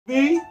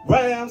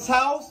Rams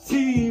House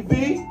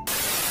TV.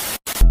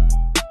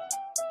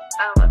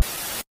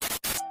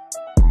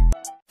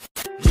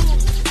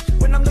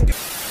 When I'm looking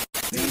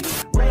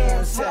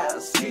Rams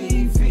House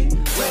TV.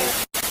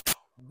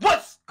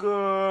 What's good,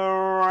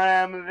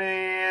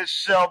 Ramley?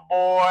 It's your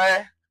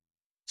boy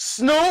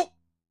Snoop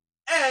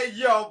and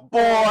your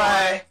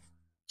boy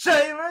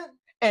Jalen,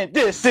 and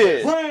this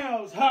is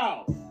Rams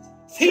House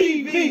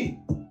TV.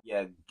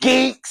 your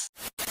geeks.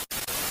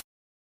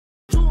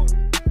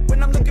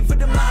 When I'm looking for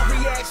the live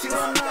reaction.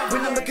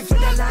 When I'm looking for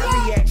that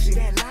live reaction.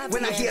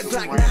 When I hear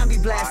Glock 9 be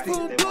blasting.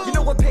 You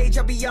know what page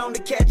I be on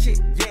to catch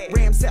it?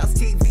 Rams House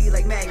TV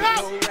like magnet.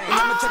 And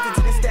I'm attracted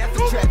to the staff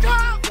of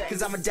traffic.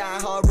 Cause I'm a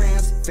die-hard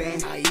Rams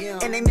fan.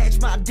 And they match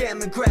my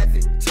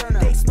demographic.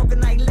 They smoking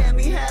like let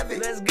me have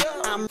it. Let's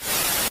go.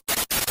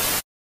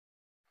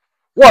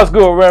 What's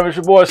good, Ram? It's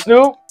your boy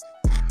Snoop.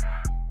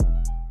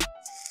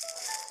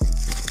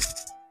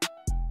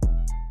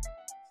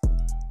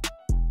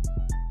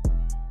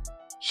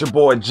 It's your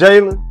boy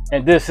Jalen.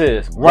 And this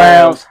is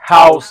Rams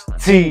House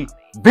TV.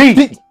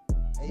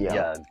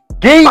 Yeah,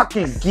 Geeks.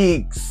 fucking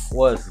geeks.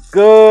 What's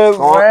good,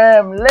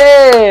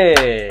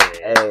 Ramley?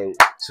 Hey,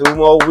 2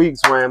 more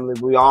weeks, Ramley.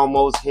 We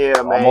almost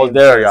here, man. Almost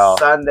there, y'all.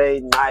 Sunday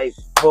night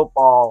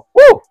football.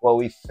 Woo! Where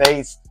we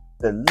face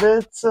the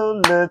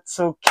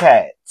little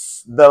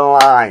cats, the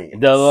Lions.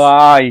 The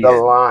Lions. The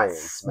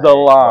Lions. Man. The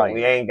Lions.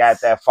 We ain't got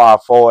that far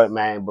forward,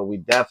 man, but we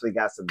definitely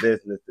got some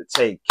business to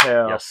take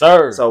care of. Yes,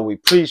 sir. So we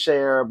appreciate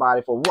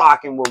everybody for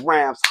rocking with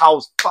Rams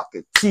House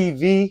fucking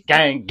TV.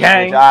 Gang, If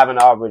gang. you haven't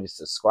already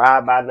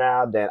subscribed by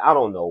now, then I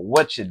don't know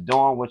what you're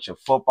doing with your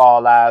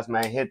football lives,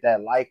 man. Hit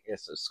that like and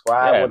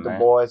subscribe with man. the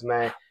boys,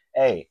 man.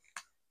 Hey,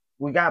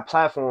 we got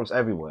platforms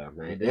everywhere,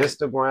 man.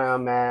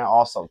 Instagram, man.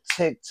 Also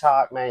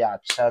TikTok, man. Y'all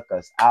check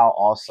us out.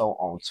 Also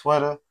on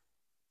Twitter.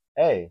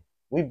 Hey,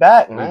 we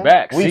back, man. We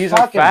back. We Season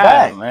fucking 5,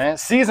 back. man.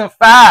 Season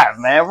 5,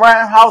 man.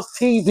 Rams House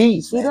TV.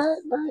 You see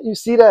that, man? You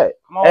see that?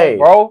 Come on, Hey,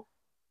 bro.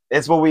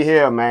 it's what we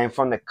hear, man.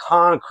 From the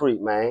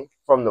concrete, man.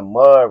 From the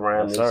mud,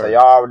 Ramley. Yes, sir. So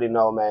y'all already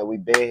know, man. We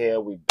been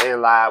here. We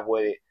been live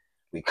with it.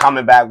 We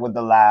coming back with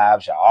the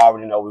lives. Y'all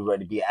already know we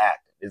ready to be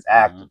active. It's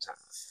active time.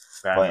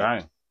 Gang, But-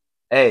 gang.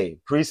 Hey,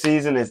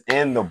 preseason is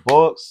in the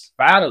books.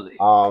 Finally.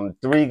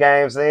 3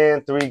 games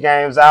in, 3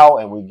 games out,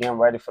 and we getting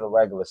ready for the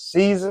regular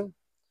season.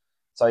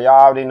 So y'all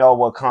already know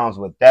what comes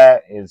with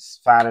that is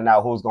finding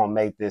out who's gonna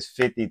make this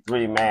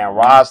 53-man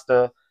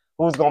roster,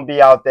 who's gonna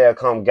be out there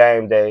come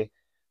game day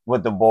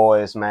with the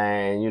boys,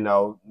 man. You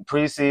know,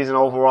 preseason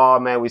overall,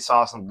 man, we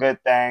saw some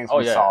good things. Oh,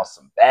 we yeah. saw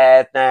some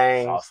bad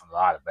things. Saw a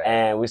lot of bad.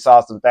 And we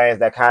saw some things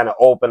that kind of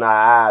opened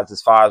our eyes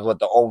as far as what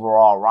the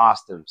overall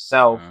roster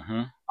itself.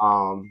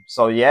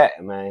 So yeah,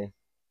 man.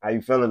 How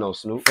you feeling though,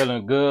 Snoop?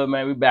 Feeling good,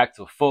 man. We back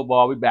to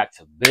football. We back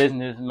to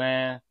business,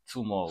 man.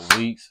 2 more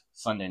weeks.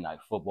 Sunday night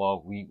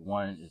football. Week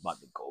 1 is about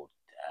to go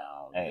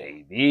down,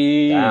 Hey,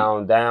 baby.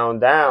 Down, down,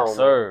 down. Yes,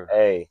 sir.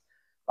 Hey,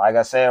 like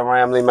I said,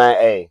 Ramley, man,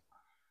 hey,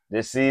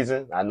 this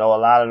season, I know a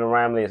lot of the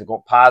Ramley is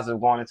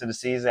positive going into the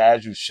season,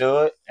 as you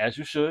should. As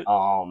you should.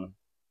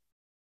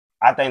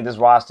 I think this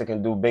roster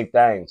can do big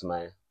things,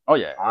 man. Oh,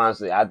 yeah.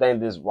 Honestly, I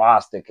think this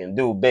roster can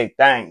do big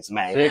things,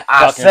 man. Big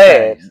I fucking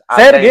said, things. I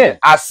Say it think- again.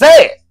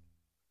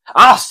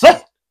 I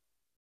said,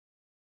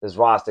 this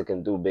roster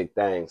can do big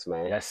things,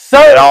 man. Yes, It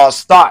sir. all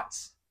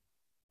starts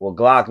with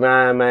Glock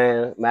 9,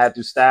 man.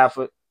 Matthew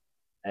Stafford.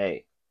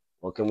 Hey,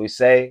 what can we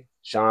say?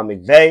 Sean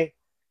McVay.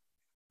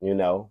 You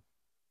know.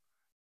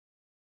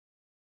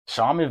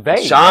 Sean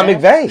McVay. Sean man.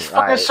 McVay. It's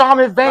fucking Right. Sean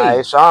McVay.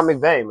 Right, Sean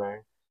McVay,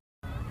 man.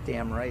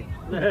 Damn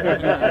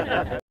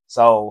right.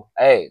 So,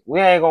 hey,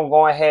 we ain't going to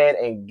go ahead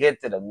and get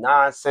to the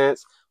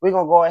nonsense. We're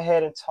going to go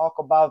ahead and talk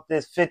about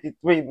this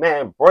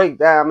 53-man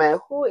breakdown, man.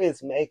 Who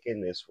is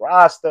making this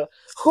roster?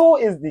 Who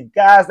is the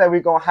guys that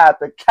we're going to have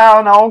to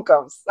count on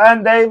come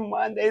Sunday,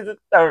 Mondays, and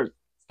Thursdays?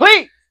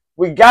 Please.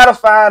 We got to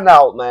find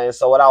out, man.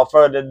 So, without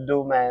further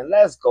ado, man,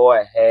 let's go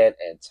ahead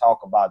and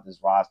talk about this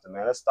roster,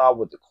 man. Let's start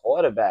with the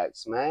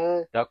quarterbacks,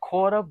 man. The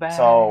quarterback.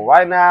 So,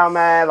 right now,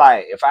 man,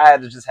 like, if I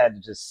had to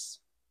just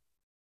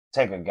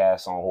take a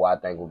guess on who I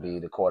think will be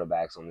the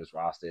quarterbacks on this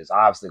roster, it's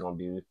obviously going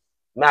to be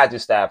Matthew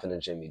Stafford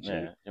and Jimmy G.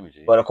 Yeah, Jimmy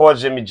G. But of course,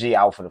 Jimmy G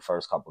out for the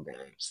first couple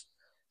games.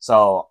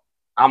 So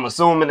I'm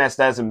assuming that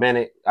Stetson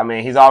Bennett, I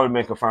mean, he's already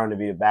been confirmed to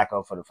be the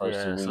backup for the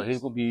first 2 weeks. So he's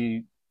going to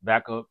be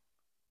backup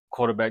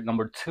quarterback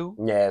number 2.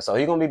 Yeah, so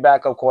he's going to be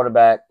backup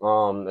quarterback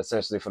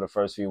essentially for the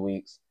first few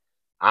weeks.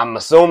 I'm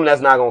assuming that's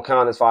not going to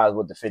count as far as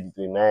with the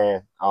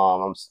 53-man.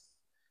 I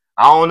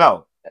don't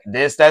know.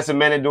 Did Stetson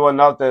Bennett do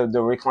enough to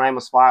reclaim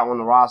a spot on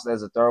the roster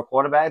as a 3rd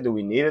quarterback? Do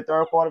we need a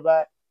 3rd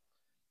quarterback?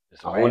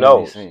 Who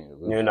knows?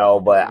 You know,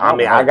 but I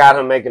mean, I got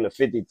him making the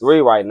 53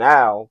 right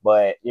now,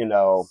 but you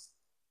know,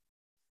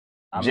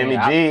 Jimmy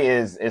G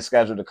is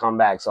scheduled to come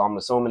back, so I'm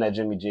assuming that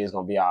Jimmy G is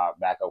going to be our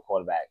backup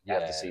quarterback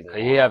after season.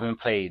 He haven't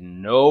played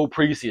no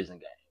preseason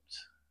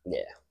games. Yeah.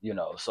 You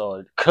know,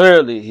 so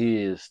clearly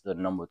he is the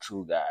number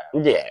 2 guy.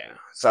 Yeah.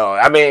 So,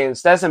 I mean,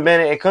 Stetson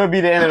Bennett, it could be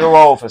the end of the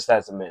road for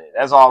Stetson Bennett.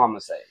 That's all I'm going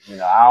to say. You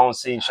know, I don't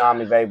see Sean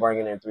McVay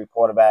bringing in 3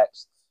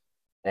 quarterbacks.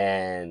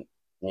 And,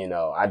 you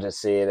know, I just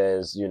see it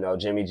as, you know,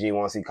 Jimmy G,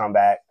 once he come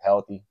back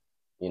healthy,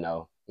 you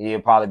know,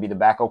 he'll probably be the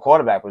backup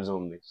quarterback,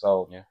 presumably.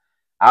 So, Yeah.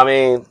 I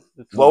mean,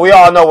 well, we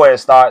all know where it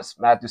starts.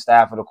 Matthew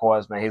Stafford, of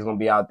course, man, he's going to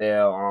be out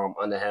there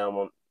under him,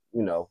 on,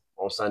 you know,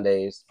 on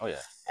Sundays. Oh, yeah.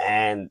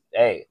 And,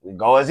 hey, we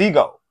go as he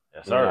go.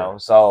 Yes, You sir. know,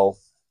 so,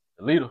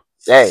 The leader.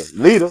 hey,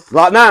 leader,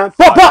 Glock 9, pop,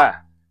 Like pop.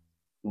 that.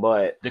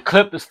 But, The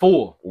clip is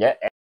full. yeah.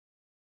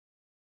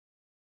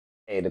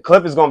 Hey, the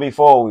clip is gonna be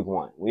full week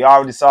 1. We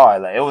already saw it.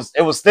 Like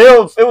it was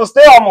still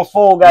almost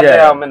full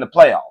goddamn in the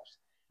playoffs.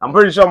 I'm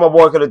pretty sure my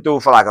boy could have threw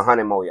for like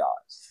 100 more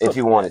yards if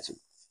he wanted to.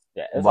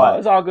 Yeah, it's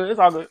all good. It's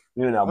all good.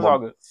 You know, it's all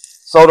good.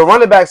 So the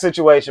running back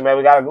situation, man,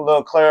 we got a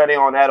little clarity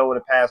on that over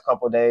the past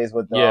couple of days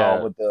with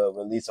the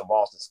release of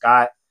Boston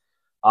Scott.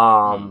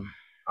 I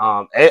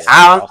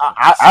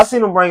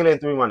seen him bringing in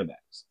 3 running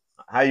backs.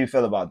 How you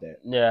feel about that?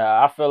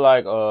 Yeah, I feel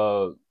like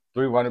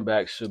 3 running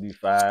backs should be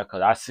fine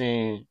because I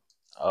seen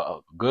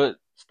good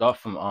stuff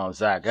from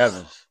Zach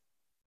Evans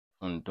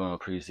during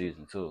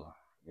preseason too.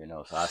 You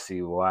know, so I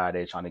see why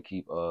they trying to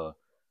keep the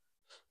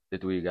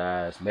 3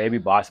 guys. Maybe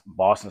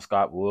Boston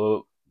Scott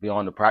will be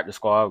on the practice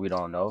squad. We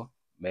don't know.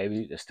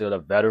 Maybe they're still a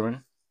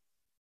veteran,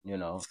 you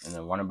know, in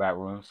the running back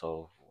room.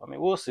 So I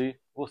mean, we'll see.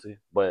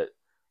 But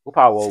we'll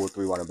probably roll with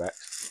 3 running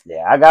backs.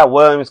 Yeah, I got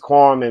Williams,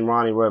 Corum, and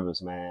Ronnie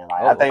Rivers, man.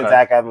 Like I think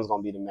Zach Evans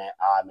gonna be the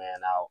odd man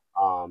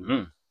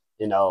out.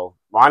 You know,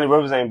 Ronnie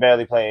Rivers ain't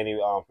barely played any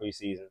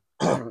preseason.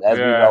 As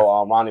we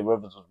know, Ronnie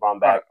Rivers was run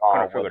back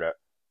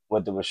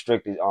with the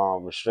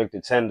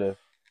restricted tender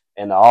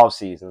in the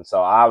offseason.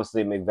 So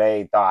obviously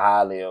McVay thought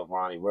highly of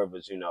Ronnie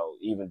Rivers, you know,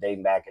 even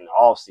dating back in the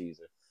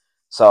offseason.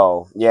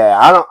 So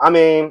yeah, I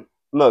mean,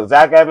 look,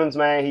 Zach Evans,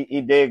 man,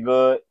 he did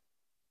good.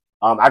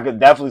 I could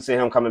definitely see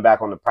him coming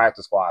back on the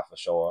practice squad for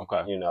sure.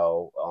 Okay. You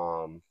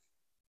know,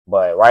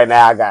 but right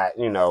now I got,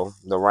 you know,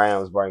 the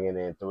Rams bringing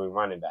in 3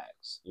 running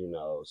backs, you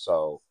know,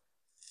 so,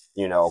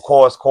 you know, of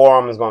course,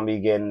 Corum is going to be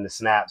getting the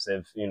snaps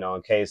if, you know,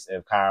 in case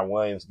if Kyron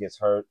Williams gets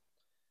hurt,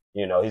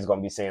 you know, he's going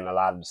to be seeing a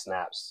lot of the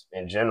snaps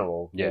in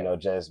general, you know,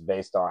 just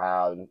based on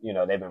how, you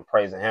know, they've been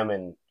praising him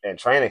in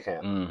training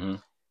camp. Mm-hmm.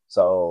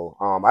 So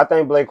I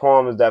think Blake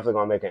Corum is definitely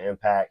going to make an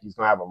impact. He's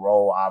going to have a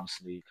role,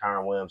 obviously.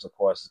 Kyron Williams, of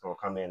course, is going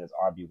to come in as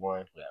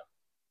RB1.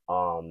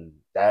 Yeah.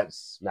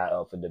 That's not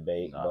up for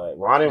debate. No. But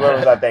Ronnie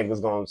Rivers, I think, is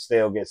going to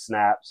still get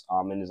snaps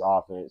in his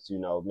offense. You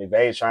know,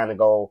 McVay's trying to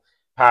go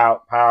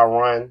power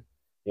run,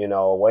 you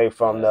know, away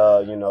from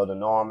the, you know, the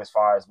norm as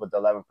far as with the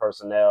 11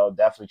 personnel.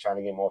 Definitely trying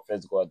to get more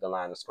physical at the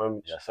line of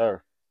scrimmage. Yes,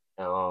 sir.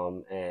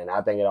 And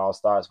I think it all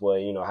starts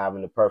with, you know,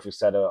 having the perfect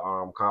set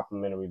of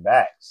complementary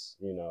backs,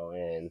 you know,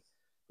 and,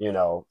 you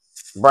know,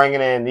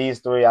 bringing in these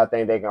 3, I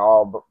think they can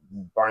all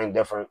bring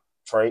different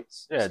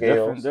traits,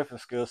 skills.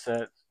 different skill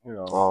sets, you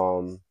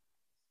know.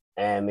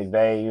 And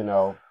McVay, you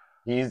know,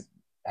 he's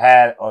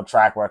had a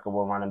track record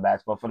with running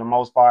backs, but for the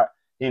most part,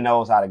 he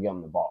knows how to get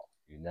them the ball.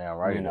 You're damn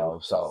right. You know,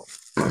 so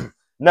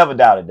never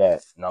doubted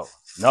that. No,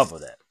 never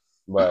that.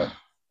 But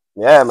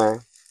yeah,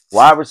 man,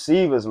 wide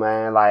receivers,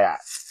 man, like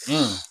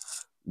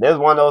there's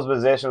one of those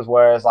positions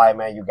where it's like,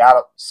 man, you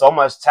got so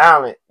much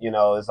talent, you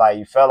know, it's like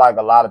you feel like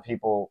a lot of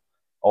people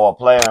or a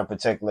player in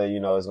particular, you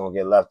know, is going to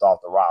get left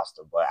off the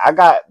roster. But I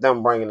got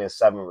them bringing in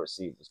 7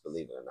 receivers,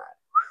 believe it or not.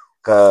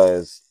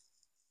 Because,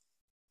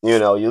 you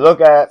know, you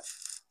look at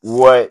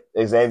what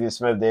Xavier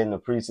Smith did in the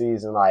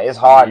preseason, like, it's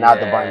hard not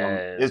to bring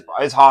him.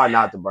 It's hard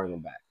not to bring him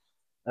back.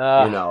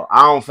 You know,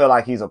 I don't feel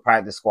like he's a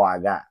practice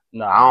squad guy.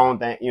 No. I don't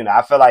think, you know,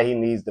 I feel like he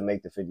needs to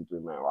make the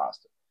 53-man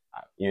roster.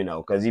 You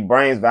know, because he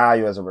brings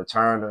value as a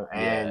returner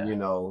and, you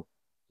know,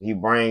 he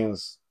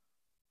brings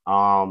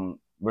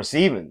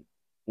receiving.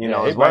 You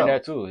know, he as well. bring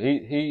that too.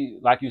 He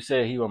like you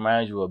said, he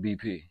reminds you of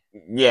BP.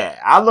 Yeah,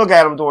 I look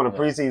at him during the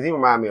preseason. He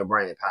reminds me of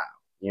Brandon Powell.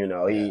 You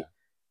know, he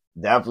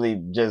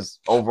definitely just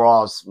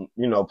overall,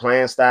 you know,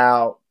 playing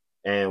style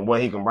and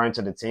what he can bring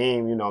to the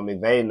team. You know,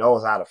 McVay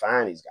knows how to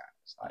find these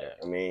guys. Like,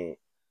 I mean,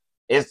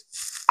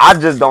 I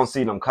just don't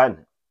see them cutting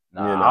him.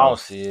 Nah, you know? I don't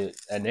see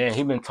it. And then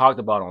he been talked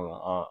about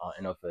on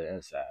NFL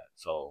Inside.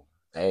 So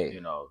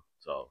you know,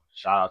 so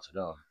shout out to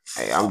them.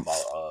 Hey, I'm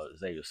about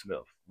Xavier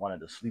Smith, one of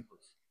the sleepers.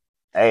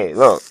 Hey,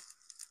 look,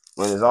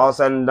 when it's all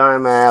said and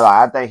done, man,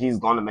 like, I think he's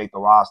going to make the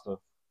roster.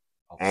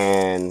 Okay.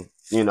 And,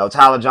 you know,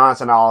 Tyler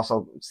Johnson, I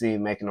also see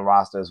making the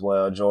roster as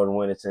well. Jordan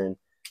Whittington,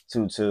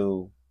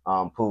 Tutu,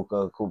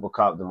 Puka, Cooper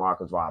Kupp,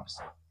 DeMarcus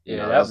Robinson.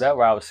 Yeah, that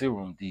wide receiver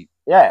room deep.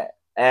 Yeah.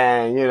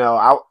 And, you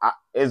know, I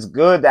it's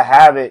good to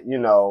have it, you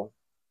know,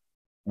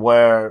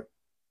 where,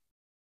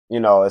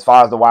 you know, as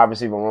far as the wide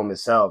receiver room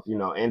itself, you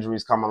know,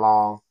 injuries come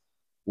along.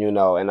 You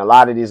know, and a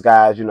lot of these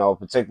guys, you know,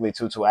 particularly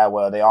Tutu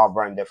Atwell, they all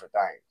bring different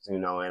things, you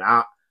know, and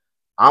I'm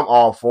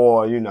all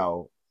for, you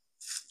know,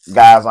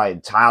 guys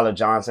like Tyler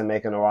Johnson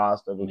making the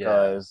roster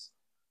because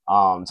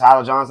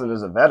Tyler Johnson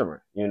is a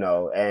veteran, you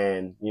know,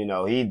 and, you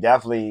know, he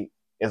definitely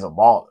is a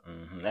baller.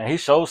 Mm-hmm. And he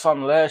showed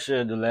something last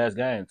year in the last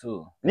game,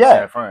 too.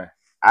 Yeah.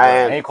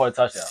 And he caught a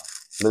touchdown.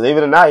 Believe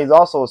it or not, he's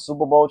also a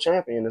Super Bowl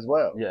champion as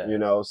well. Yeah. You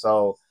know,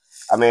 so,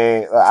 I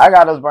mean, I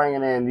got us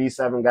bringing in these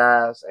 7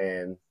 guys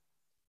and,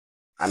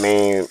 I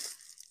mean,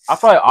 I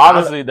feel like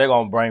honestly they're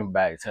gonna bring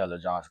back Taylor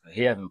Johnson because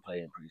he hasn't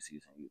played in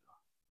preseason either.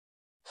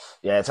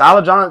 yeah,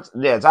 Tyler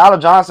Johnson. Yeah, Tyler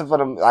Johnson for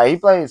them. Like he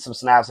played some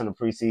snaps in the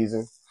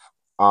preseason.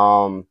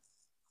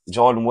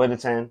 Jordan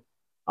Whittington.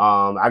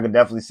 I could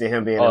definitely see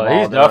him being involved. Oh,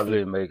 he's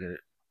definitely making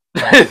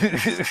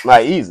it.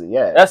 Like easy,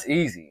 yeah. That's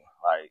easy.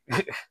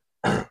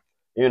 Like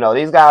you know,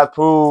 these guys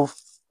prove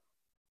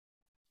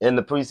in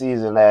the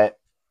preseason that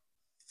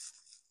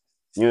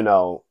you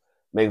know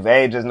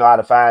McVay just know how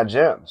to find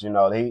gems. You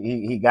know,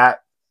 he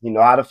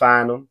know how to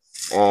find them,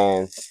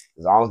 and as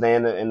long as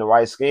they're in the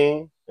right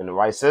scheme, in the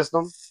right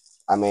system,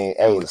 I mean,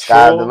 hey, the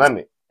sky's the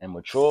limit. And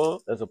mature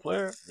as a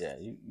player, yeah,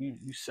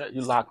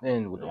 you locked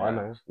in with the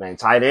Rams. Man,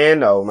 tight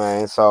end though,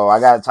 man. So I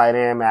got a tight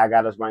end, man. I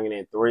got us bringing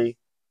in 3.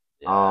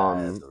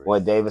 Yeah,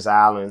 with Davis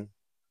Allen,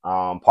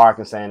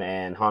 Parkinson,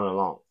 and Hunter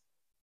Long.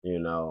 You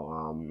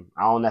know,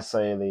 I don't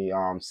necessarily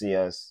see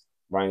us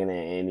bringing in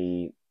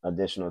any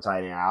additional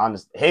tight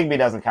end. Higbee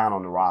doesn't count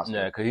on the roster.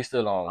 Yeah, because he's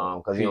still on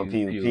because he's on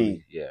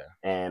PUP. Yeah,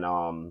 and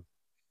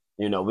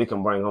you know, we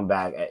can bring him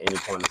back at any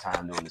point in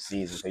time during the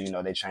season because you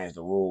know they changed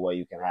the rule where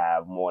you can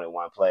have more than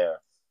one player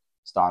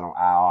start on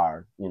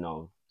IR, you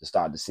know, to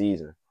start the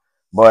season.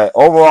 But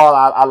overall,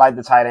 I like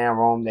the tight end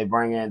room. They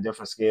bring in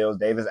different skills.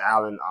 Davis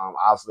Allen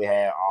obviously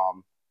had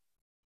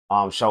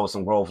showed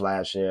some growth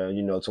last year,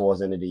 you know, towards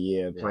the end of the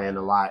year, playing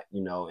a lot,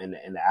 you know, in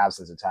the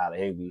absence of Tyler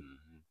Higbee.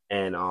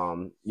 And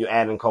you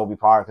add in Kobe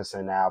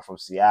Parkinson now from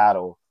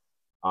Seattle,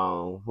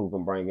 who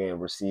can bring in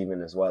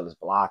receiving as well as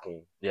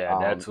blocking. Yeah,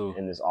 that too.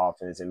 In this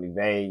offense. And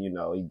McVay, you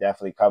know, he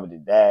definitely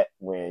coveted that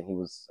when he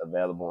was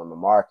available on the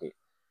market.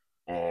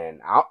 And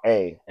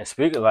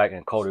speaking like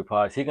in Cody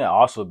Potts, he can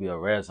also be a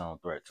red zone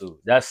threat too.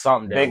 That's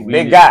something that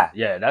big guy.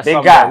 Yeah, that's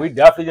something that we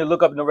definitely need to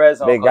look up in the red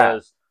zone. Big guy.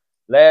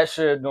 Last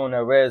year doing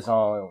that red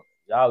zone,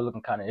 y'all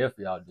looking kind of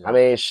iffy out there. I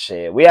mean,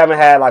 shit, we haven't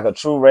had like a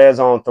true red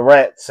zone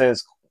threat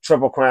since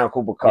Triple Crown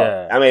Cooper Kupp.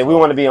 Yeah, I mean, we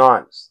want to be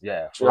honest.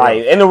 Yeah,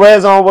 like in the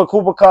red zone with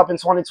Cooper Kupp in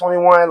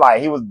 2021,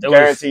 like he was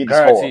guaranteed to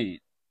score. He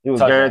was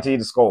guaranteed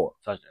to score.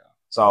 Touchdown.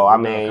 So I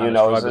mean, you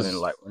know, it's just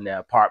like in that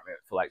apartment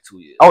for like 2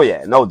 years. Oh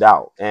yeah, no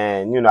doubt.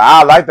 And you know,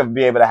 I like to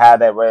be able to have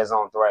that red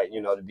zone threat. You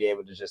know, to be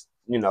able to just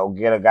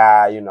get a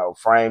guy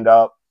framed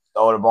up,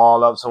 throw the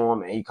ball up to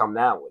him, and he come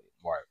down with it.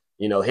 Right.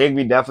 You know,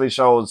 Higbee definitely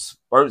showed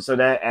spurts of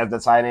that as the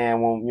tight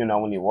end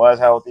when he was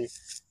healthy,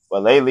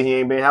 but lately he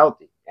ain't been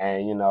healthy.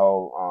 And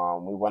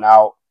we went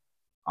out,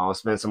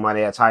 spent some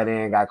money at tight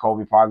end, got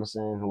Kobe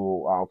Parkinson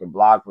who can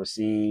block,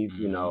 receive.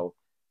 Mm-hmm. You know.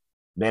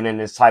 Been in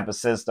this type of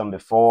system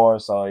before,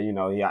 so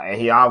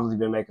he obviously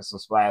been making some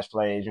splash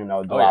plays,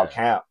 throughout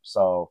camp.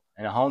 So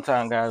and a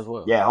hometown guy as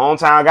well. Yeah,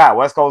 hometown guy,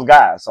 West Coast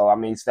guy. So I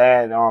mean,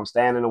 staying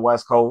in the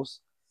West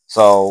Coast.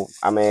 So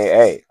I mean,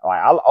 hey,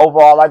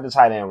 overall, I like the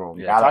tight end room.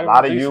 Yeah, got a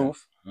lot of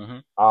youth,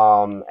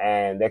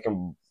 and they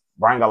can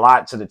bring a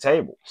lot to the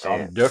table.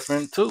 Some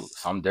different too.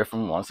 Some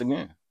different once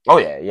again. Oh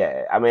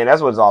yeah. I mean,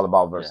 that's what it's all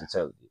about,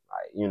 versatility.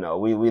 Yeah.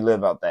 Like we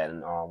live out that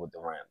with the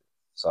Rams.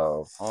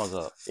 So, horns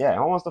up. Yeah,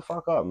 horns the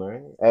fuck up,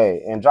 man.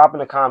 Hey, and drop in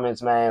the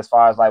comments, man, as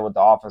far as like with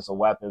the offensive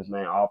weapons,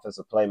 man,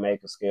 offensive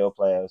playmakers, skill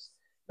players,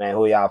 man,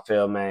 who y'all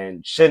feel,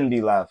 man, shouldn't be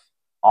left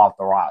off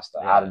the roster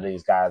out of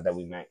these guys that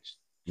we mentioned.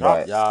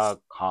 Drop y'all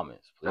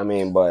comments, please. I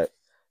mean, but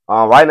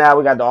right now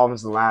we got the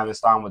offensive linemen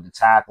starting with the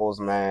tackles,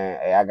 man.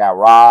 Hey, I got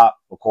Rob,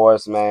 of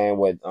course, man,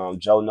 with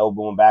Joe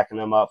Noboom backing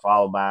him up,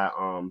 followed by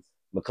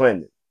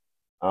McClendon.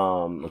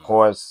 Of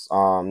course,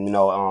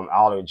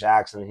 Oliver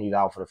Jackson, he's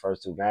out for the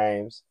first 2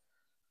 games.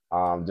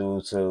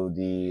 Due to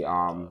the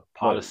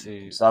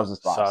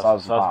substance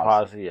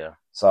policy, yeah.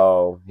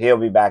 So he'll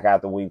be back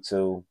after week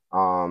 2.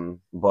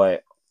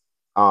 But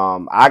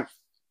I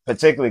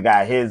particularly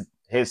got his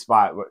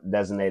spot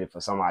designated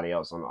for somebody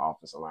else on the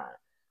offensive line.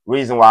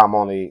 Reason why I'm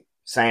only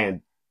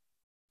saying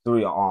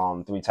 3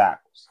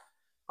 tackles.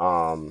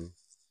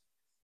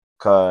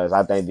 Because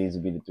I think these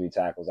would be the 3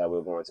 tackles that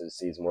we're going to the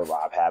season with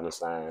Rob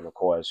Havenstein, of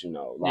course,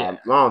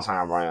 long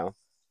time around.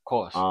 Of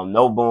course.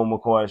 No Boom,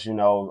 of course,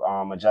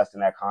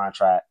 adjusting that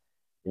contract.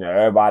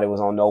 Everybody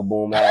was on No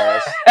Boom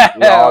ass. It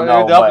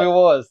definitely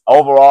was.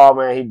 Overall,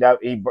 man,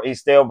 he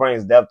still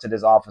brings depth to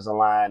this offensive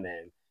line.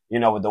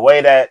 And, with the way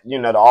that, the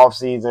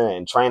offseason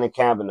and training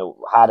camp and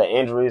how the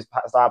injuries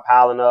start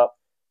piling up,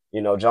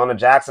 Jonah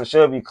Jackson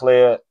should be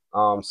cleared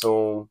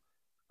soon.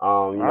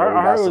 I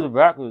heard he was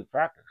back with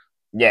practice.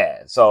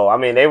 Yeah. So, I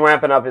mean, they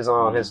ramping up his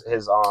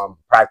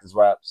practice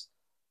reps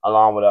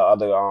along with the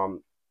other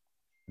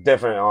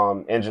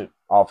different injured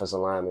offensive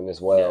linemen as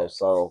well. Yeah.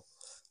 So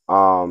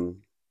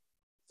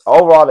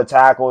overall the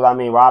tackles, I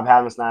mean, Rob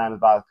Havenstein is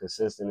about as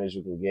consistent as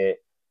you can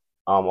get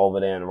over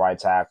there in the right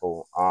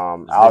tackle.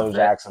 Oliver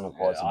Jackson, of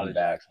course, will be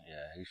back. Yeah,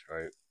 he's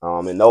straight.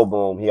 And No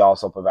Boom, he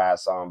also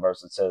provides some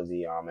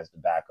versatility as the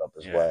backup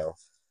as well.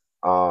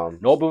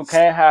 No Boom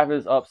can have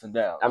his ups and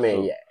downs. I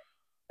mean,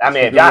 I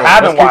mean, if y'all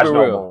haven't watched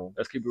No Boom,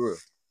 let's keep it real.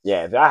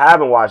 Yeah, if y'all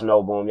haven't watched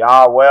No Boom,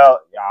 y'all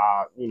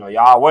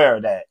aware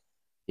of that.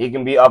 He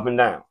can be up and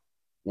down,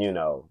 He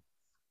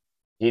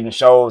can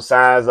show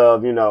signs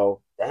of,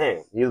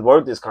 damn, he's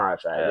worth this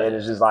contract. Yeah. And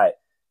it's just like,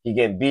 he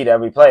getting beat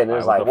every play. And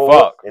it's Like, like, what the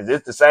well, fuck? is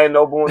this the same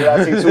No Boom that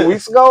I see 2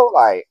 weeks ago?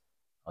 Like,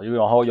 Are you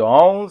gonna hold your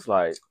own?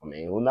 Like, I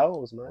mean, who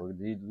knows, man? what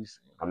did we see?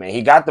 I mean,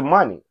 he got the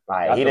money.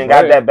 Like, he the didn't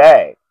got bread. that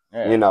bag,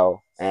 Yeah. you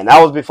know. And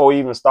that was before he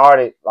even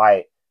started,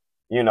 like,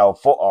 you know,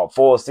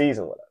 full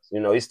season with us. You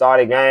know, he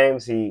started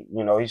games. He,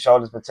 you know, he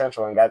showed his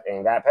potential and got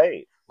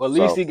paid. Well, at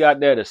least he got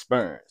that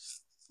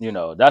experience. You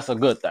know, that's a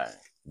good thing.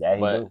 Yeah,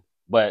 he do.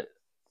 But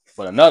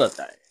another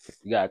thing,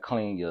 you gotta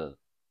clean your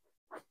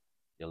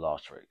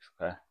loss streaks,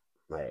 okay?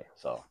 Man.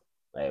 So,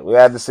 hey, we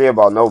had to see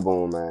about No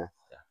Boom, man.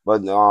 Yeah.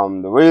 But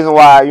the reason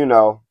why, you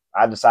know,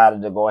 I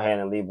decided to go ahead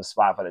and leave a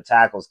spot for the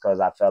tackles because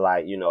I felt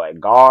like, you know, at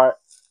guard,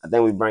 I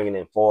think we're bringing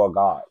in 4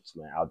 guards,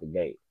 man, out the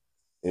gate.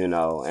 You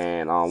know,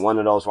 and one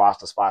of those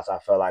roster spots I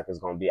feel like is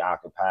going to be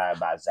occupied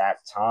by Zach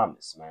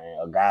Thomas, man,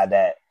 a guy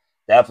that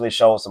definitely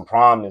showed some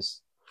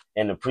promise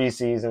in the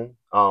preseason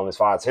as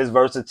far as his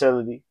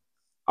versatility.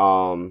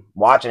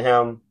 Watching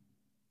him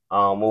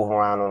move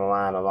around on the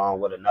line along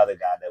with another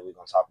guy that we're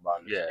going to talk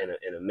about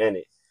in a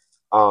minute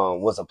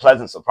was a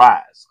pleasant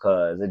surprise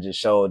because it just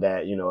showed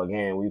that, you know,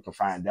 again, we can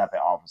find depth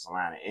at offensive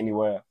line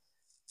anywhere.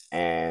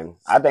 And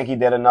I think he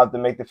did enough to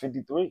make the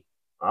 53.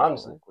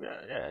 Honestly,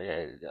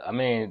 yeah. I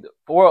mean,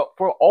 for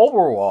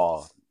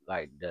overall,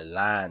 like the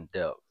line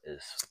depth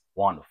is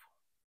wonderful.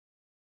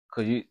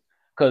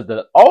 Cause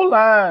the O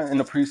line in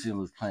the preseason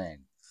was playing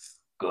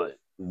good.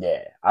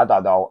 Yeah, I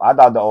thought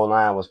the O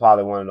line was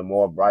probably one of the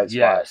more bright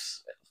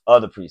spots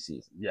of the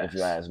preseason. Yes. If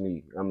you ask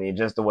me, I mean,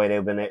 just the way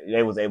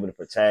they was able to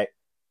protect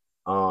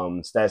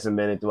Stetson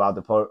Bennett throughout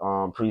the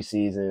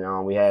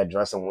preseason. We had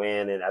Dresden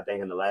Wynn, and I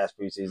think in the last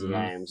preseason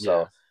game.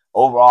 So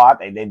overall, I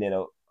think they did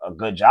a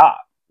good job.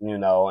 You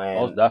know, and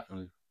most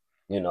definitely,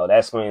 you know,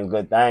 that screams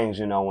good things,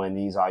 you know, when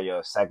these are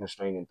your second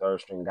string and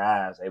third string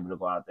guys able to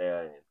go out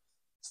there and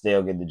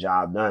still get the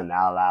job done,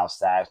 not allow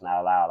sacks, not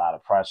allow a lot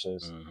of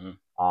pressures.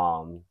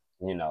 Mm-hmm.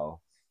 You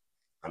know,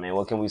 I mean,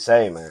 what can we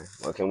say, man?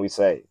 What can we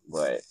say?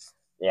 But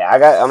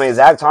yeah,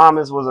 Zach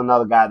Thomas was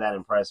another guy that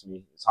impressed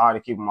me. It's hard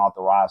to keep him off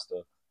the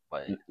roster,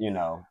 but you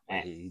know,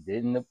 he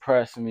didn't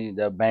impress me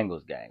the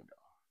Bengals game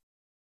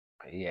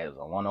though. He had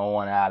a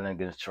one-on-one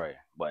island against Trey,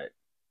 but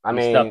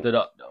he stepped it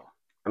up though.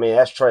 I mean,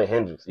 that's Trey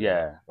Hendricks.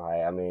 Yeah.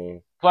 Right. I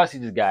mean, plus he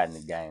just got in the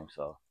game,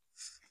 so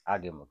I'll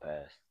give him a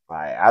pass.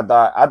 Right. I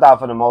thought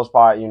for the most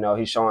part, you know,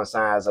 he's showing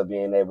signs of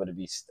being able to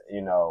be,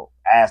 you know,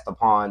 asked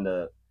upon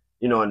the,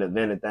 you know, in the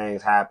event of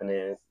things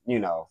happening, you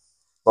know.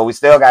 But we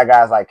still got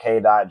guys like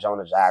K-Dot,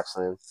 Jonah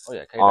Jackson. Oh,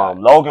 yeah, K-Dot.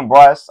 Logan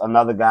Bruss,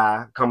 another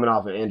guy coming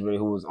off an injury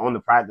who was on the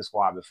practice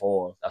squad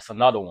before. That's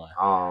another one.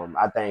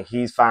 I think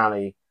he's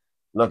finally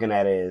looking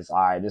at it as, all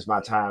right, this is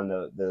my time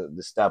to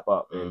step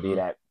up and be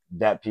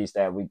that piece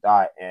that we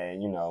thought,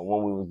 and, you know,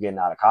 when we was getting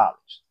out of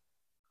college,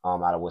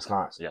 out of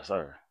Wisconsin. Yes,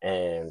 sir.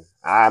 And,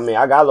 I mean,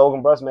 I got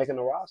Logan Bruss making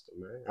the roster,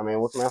 man. I mean,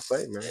 what can I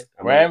say, man?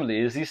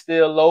 Ramley, is he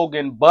still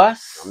Logan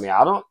Buss? I mean,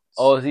 I don't...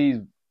 Or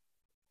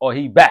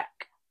he back?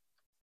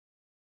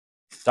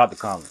 Stop the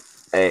comment.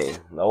 Hey,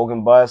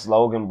 Logan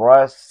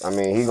Bruss. I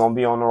mean, he's gonna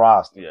be on the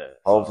roster. Yeah.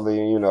 Hopefully,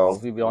 you know,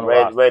 hopefully be on the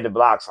roster. Ready to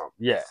block something.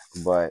 Yeah.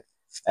 But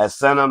at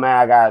center, man,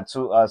 I got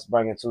us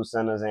bringing 2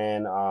 centers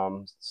in.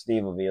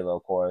 Steve Avila,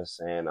 of course,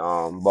 and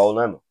Bo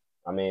Lemmer.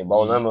 I mean,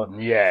 Bo Lemmer.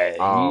 Yeah.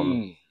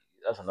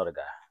 That's another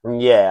guy.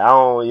 Yeah. I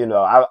don't. You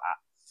know,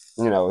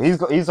 you know,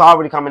 he's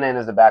already coming in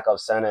as the backup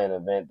center in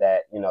an event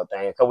that, you know,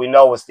 thing, because we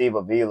know with Steve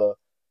Avila,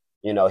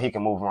 you know, he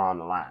can move around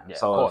the line. Yeah,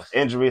 so if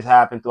injuries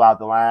happen throughout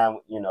the line,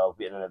 you know,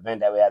 in an event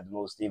that we had to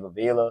move Steve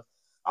Avila,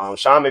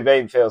 Sean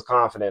McVay feels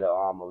confident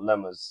of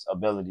Lemmer's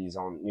abilities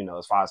on, you know,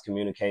 as far as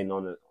communicating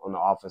on the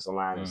offensive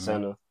line and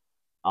center.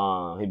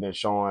 He's been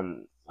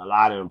showing a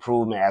lot of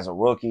improvement as a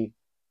rookie,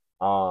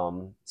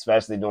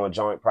 especially doing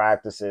joint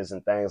practices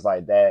and things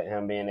like that.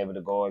 Him being able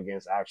to go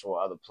against actual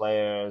other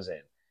players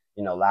and,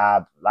 you know,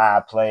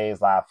 live plays,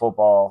 live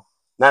football.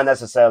 Not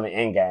necessarily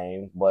in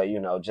game, but, you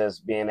know,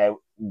 just being able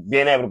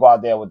to go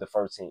out there with the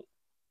first team,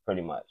 pretty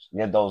much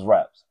get those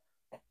reps.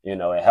 You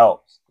know, it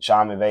helps.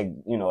 Sean McVay,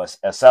 you know,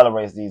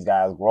 accelerates these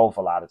guys' growth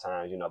a lot of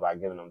times, you know, by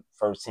giving them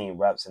first team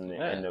reps in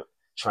the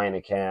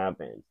training camp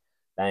and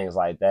things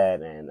like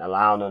that, and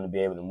allowing them to be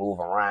able to move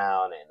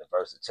around and the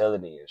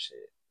versatility and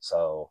shit.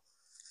 So,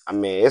 I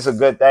mean, it's a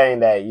good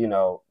thing that, you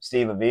know,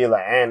 Steve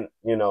Avila and,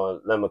 you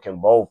know, Lemmer can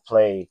both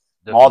play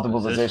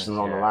multiple positions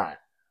on the line.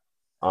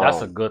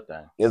 That's a good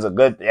thing. It's a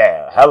good,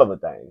 hell of a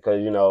thing.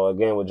 Because, you know,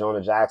 again, with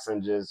Jonah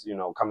Jackson just, you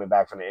know, coming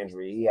back from the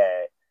injury he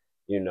had,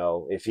 you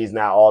know, if he's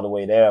not all the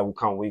way there,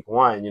 come week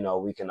 1, you know,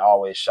 we can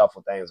always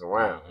shuffle things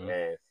around.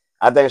 And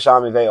I think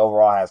Sean McVay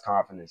overall has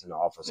confidence in the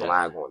offensive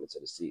line going into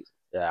the season.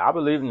 Yeah, I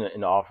believe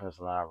in the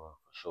offensive line room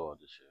for sure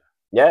this year.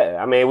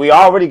 Yeah, I mean, we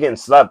already getting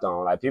slept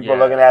on. Like, people are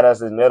looking at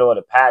us as middle of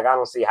the pack. I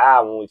don't see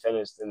how when we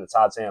finished in the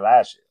top 10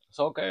 last year. It's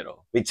okay,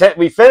 though.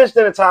 We finished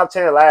in the top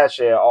 10 last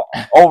year,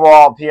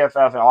 overall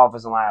PFF and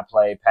offensive line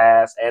play,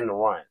 pass, and the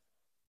run.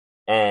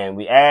 And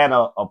we add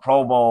a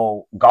Pro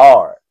Bowl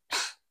guard,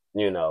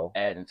 you know.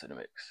 Add into the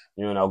mix.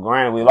 You know,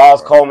 granted, we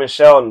lost Coleman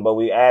Shelton, but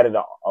we added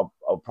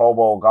a Pro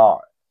Bowl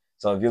guard.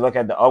 So if you look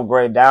at the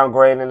upgrade,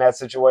 downgrade in that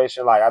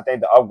situation, like I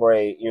think the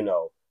upgrade, you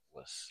know,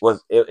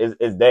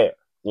 is there.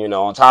 You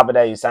know, on top of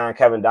that, you sign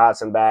Kevin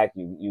Dotson back.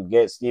 You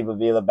get Steve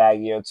Avila back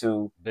year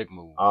 2. Big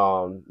move.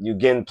 You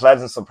getting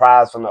pleasant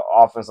surprise from the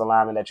offensive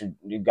lineman that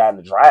you got in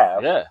the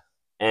draft. Yeah.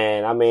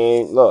 And I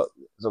mean, look,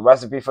 it's a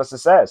recipe for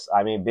success.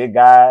 I mean, big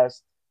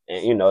guys,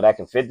 and you know that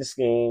can fit the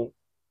scheme.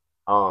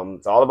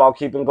 It's all about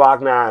keeping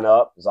Glock 9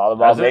 up. It's all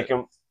about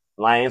making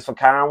lanes for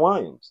Kyron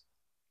Williams.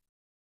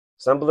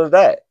 Simple as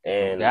that.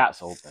 And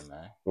gaps open,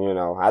 man. You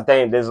know, I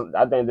think this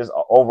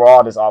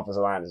overall this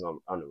offensive line is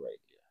underrated.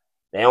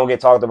 They don't get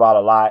talked about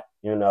a lot,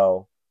 you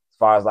know, as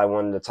far as like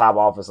one of the top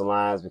offensive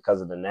lines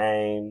because of the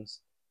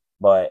names.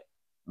 But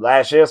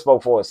last year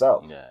spoke for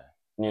itself. Yeah.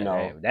 You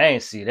know. They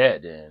ain't see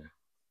that then.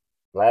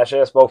 Last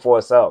year spoke for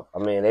itself. I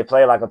mean, they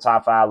played like a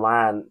top 5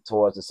 line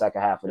towards the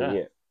second half of the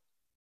year.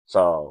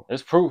 So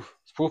it's proof.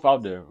 It's proof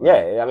out there. Bro.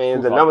 Yeah, I mean,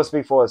 the numbers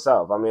speak for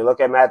itself. I mean, look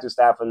at Matthew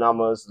Stafford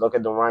numbers. Look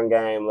at the run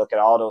game. Look at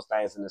all those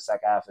things in the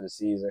second half of the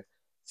season.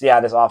 See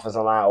how this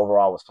offensive line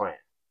overall was playing,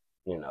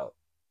 you know.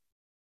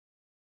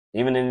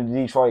 Even in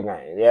the Detroit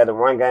game. Yeah, the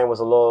run game was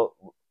a little,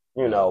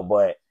 you know,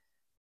 but,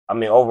 I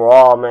mean,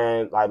 overall,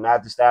 man, like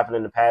Matthew Stafford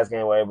in the pass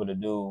game were able to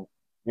do,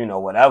 you know,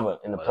 whatever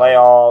in the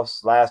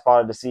playoffs, last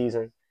part of the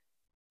season.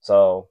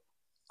 So,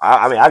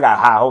 I mean, I got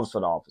high hopes for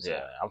the offense.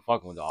 Yeah, I'm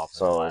fucking with the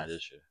offensive line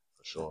this year,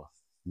 for sure.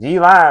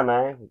 D-line,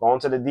 man. Going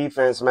to the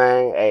defense,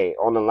 man. Hey,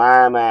 on the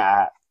line,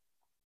 man,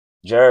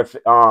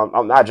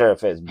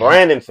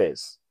 Brandon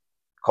Fitz,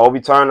 Kobe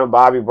Turner,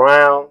 Bobby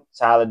Brown,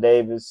 Tyler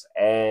Davis,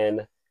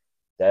 and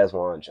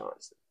Desjuan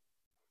Johnson.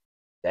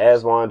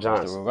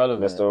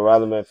 Mr.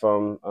 Irrelevant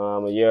from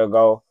a year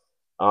ago.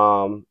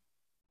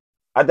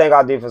 I think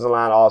our defensive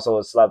line also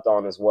is slept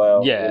on as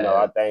well. Yeah. You know,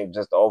 I think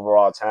just the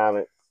overall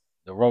talent.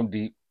 The room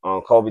deep.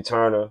 Kobe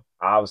Turner,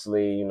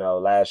 obviously, you know,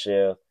 last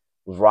year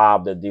was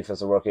robbed the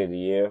Defensive Rookie of the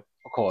Year.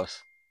 Of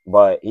course.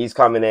 But he's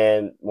coming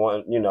in,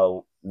 you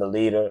know, the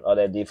leader of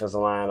that defensive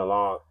line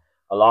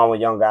along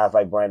with young guys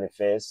like Brandon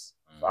Fitz,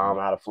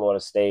 out of Florida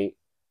State,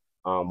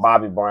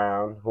 Bobby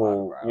Brown,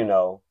 who, you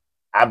know,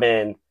 I've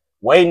been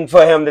waiting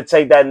for him to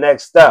take that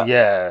next step.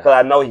 Yeah. Because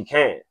I know he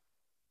can.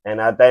 And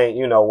I think,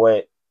 you know,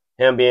 with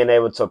him being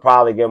able to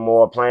probably get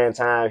more playing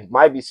time, he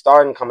might be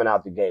starting coming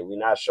out the gate. We're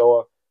not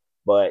sure.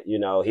 But, you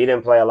know, he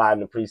didn't play a lot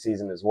in the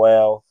preseason as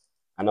well.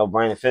 I know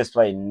Brandon Fitz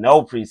played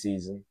no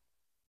preseason,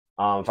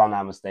 if I'm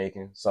not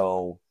mistaken.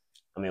 So,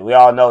 I mean, we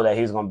all know that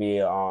he's going to be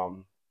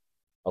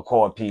a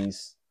core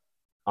piece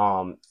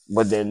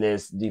within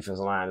this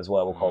defensive line as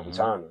well with Kobe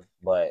Turner.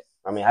 But,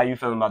 I mean, how you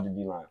feeling about the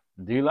D-line?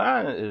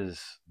 D-line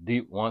is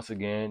deep once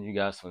again. You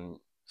got some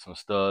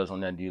studs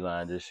on that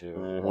D-line this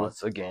year.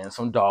 Once again,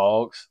 some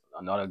dogs.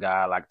 Another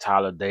guy like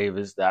Tyler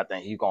Davis that I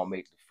think he's going to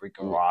make the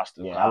freaking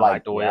roster. Yeah, I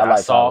like the way I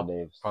saw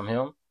from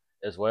him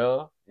as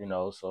well. You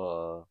know,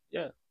 so,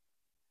 yeah.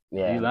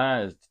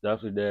 D-line is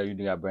definitely there. You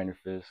got Brandon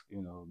Fisk,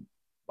 you know,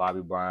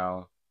 Bobby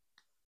Brown,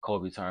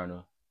 Kobe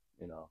Turner,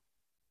 you know.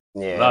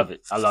 Yeah. Love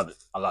it. I love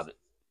it.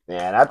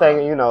 Yeah, and I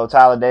think, you know,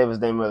 Tyler Davis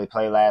didn't really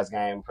play last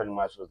game. Pretty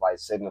much was like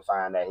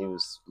signifying that he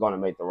was going to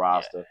make the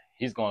roster. Yeah,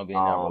 he's going to be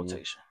in that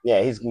rotation.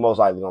 Yeah, he's most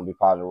likely going to be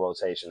part of the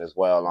rotation as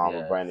well, along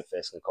with Brandon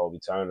Fisk and Kobe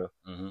Turner.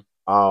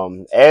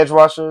 Edge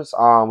rushers,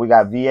 we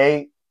got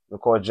V8, of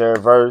course,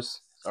 Jared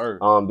Verse,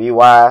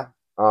 BY,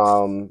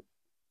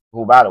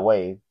 who, by the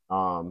way,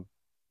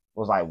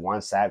 was like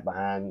 1 sack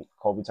behind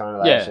Kobe Turner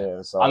last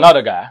year. So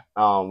another guy.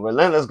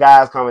 Relentless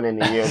guys coming in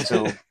the year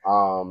too.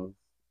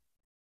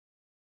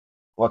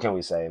 What can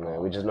we say,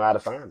 man? We just know how to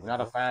find them. We know how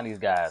to find these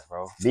guys,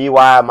 bro.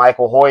 BY,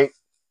 Michael Hoyt.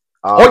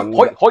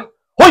 Hoyt.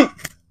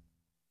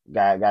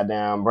 Got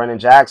down Brennan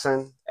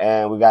Jackson,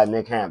 and we got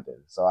Nick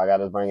Hampton. So I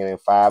got us bringing in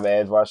 5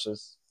 edge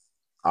rushers.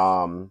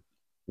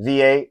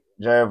 V8,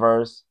 Jared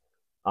Verse.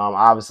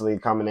 Obviously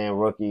coming in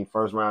rookie,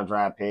 first round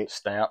draft pick.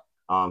 Stamp.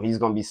 He's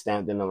gonna be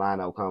stamped in the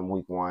lineup come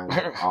week 1.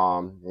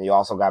 And you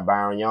also got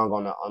Byron Young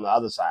on the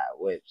other side,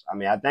 which I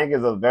mean I think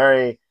is a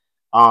very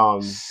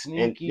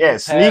sneaky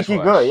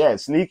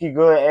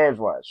good edge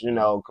rush. You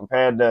know,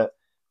 compared to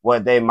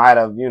what they might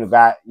have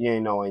got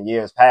in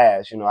years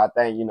past. You know, I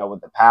think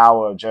with the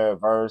power of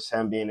Jared Verse,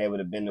 him being able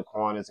to bend the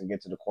corners and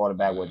get to the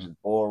quarterback, which is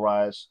bull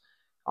rush.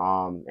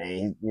 And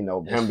he,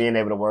 him being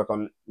able to work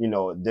on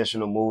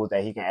additional moves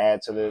that he can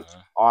add to the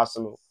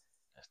arsenal.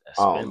 That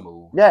spin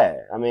move. Yeah,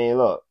 I mean,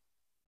 look.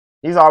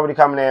 He's already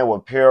coming in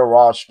with pure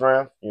raw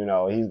strength. You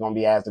know, he's going to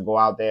be asked to go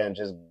out there and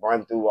just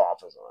run through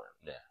offensive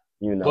line.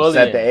 Yeah.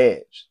 Set the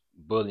edge.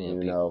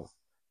 Bullying people.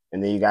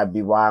 And then you got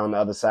BY on the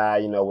other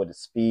side, with the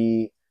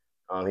speed.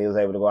 He was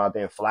able to go out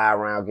there and fly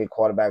around, get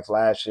quarterbacks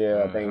last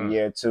year. I think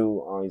year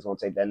 2, he's going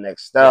to take that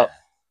next step.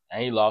 Yeah.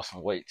 And he lost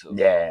some weight, too.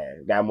 Yeah.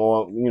 Got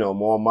more,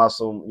 more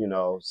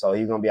muscle, so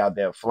he's going to be out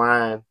there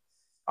flying.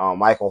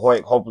 Michael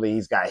Hoyt, hopefully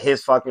he's got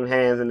his fucking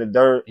hands in the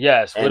dirt.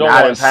 Yes, we don't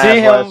want to see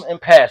him in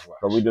pass rush.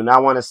 But we do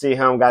not want to see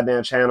him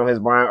goddamn channel his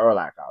Brian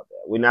Urlacher out there.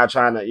 We're not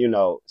trying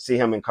to, see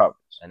him in coverage.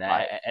 And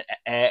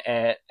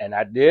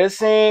I did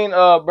see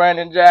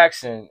Brandon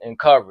Jackson in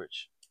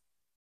coverage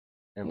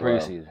in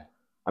preseason.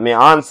 I mean,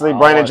 honestly,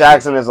 Brandon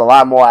Jackson is a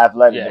lot more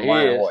athletic than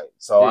Brian Hoyt.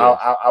 So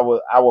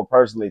I would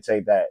personally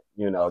take that,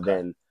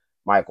 than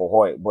Michael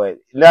Hoyt. But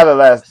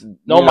nevertheless,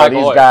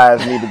 these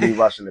guys need to be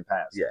rushing the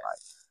pass. Yeah.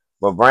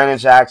 But Brandon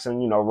Jackson,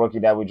 rookie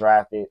that we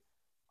drafted,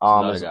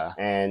 guy.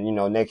 and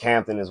Nick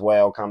Hampton as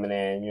well coming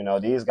in.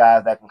 These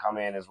guys that can come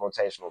in as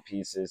rotational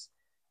pieces,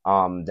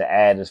 to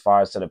add as far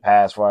as to the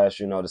pass rush.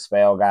 The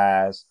spell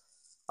guys.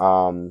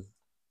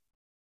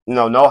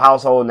 No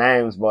household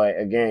names, but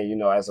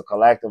again, as a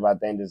collective, I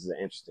think this is an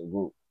interesting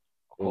group.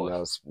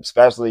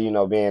 Especially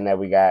being that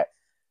we got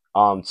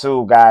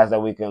two guys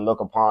that we can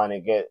look upon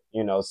and get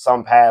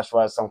some pass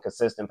rush, some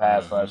consistent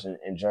pass rush,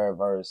 and Jared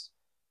Verse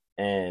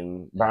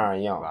and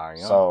Byron Young.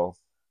 So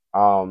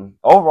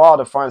overall,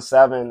 the front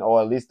seven,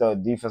 or at least the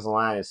defensive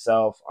line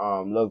itself,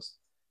 looks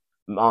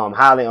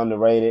highly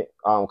underrated.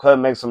 Could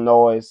make some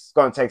noise. It's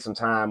going to take some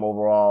time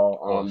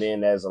overall,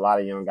 being there's a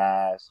lot of young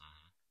guys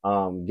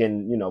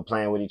getting,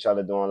 playing with each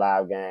other doing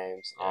live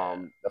games.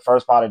 The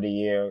first part of the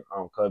year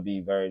could be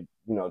very,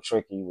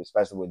 tricky,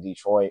 especially with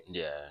Detroit.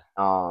 Yeah.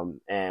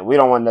 And we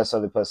don't want to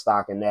necessarily put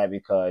stock in that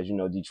because,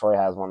 Detroit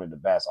has one of the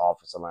best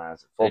offensive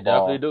lines in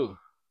football. They definitely do.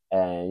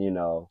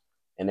 And,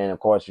 and then, of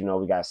course,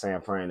 we got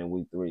San Fran in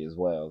week 3 as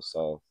well.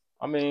 So,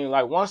 I mean,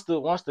 like once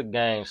the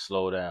game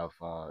slow down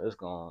for him, it's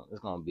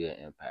gonna be an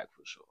impact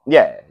for sure.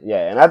 Yeah,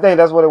 and I think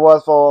that's what it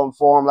was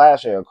for him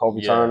last year.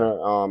 Kobe Turner,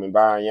 and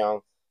Byron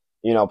Young,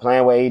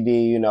 playing with AD.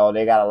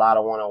 They got a lot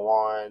of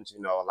 1-on-1s.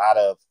 A lot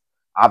of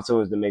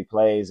opportunities to make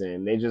plays,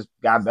 and they just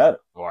got better.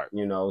 Right.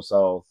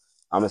 So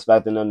I'm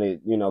expecting them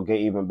to get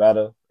even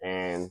better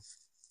and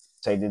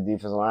take the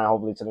defensive line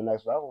hopefully to the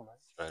next level,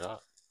 man. Straight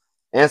up.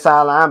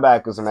 Inside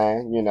linebackers,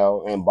 man,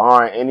 and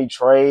barring any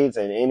trades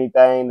and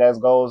anything that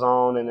goes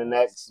on in the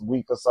next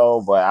week or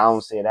so, but I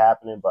don't see it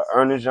happening. But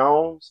Ernest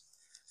Jones,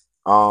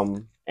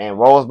 and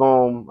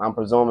Roseboom, I'm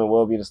presuming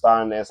will be the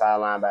starting inside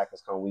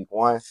linebackers come week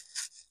 1.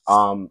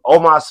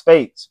 Omar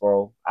Spates,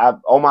 bro.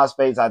 Omar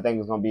Spates, I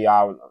think is gonna be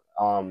our.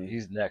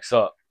 He's next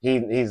up.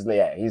 He's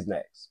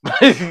next.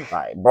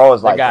 Like, bro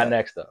is like that guy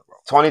next up, bro.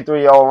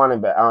 23-year-old running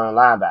back,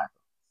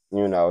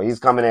 linebacker. He's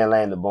coming in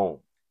laying the boom.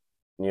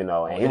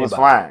 And he was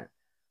flying.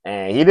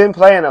 And he didn't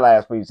play in the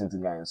last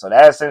preseason game. So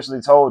that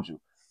essentially told you.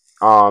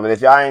 And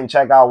if y'all ain't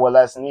check out what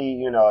Les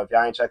Snead, if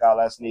y'all ain't check out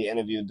Les Snead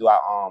interview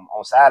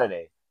on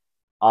Saturday,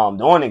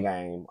 during the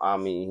game, I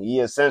mean, he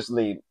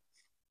essentially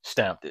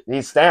stamped it.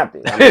 He stamped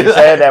it. I mean, he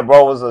said that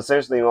bro was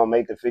essentially going to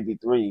make the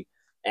 53,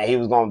 and he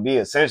was going to be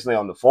essentially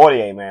on the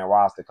 48-man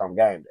roster come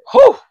game day.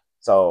 Whew.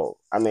 So,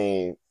 I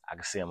mean, I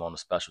can see him on the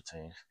special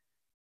teams.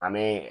 I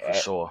mean, for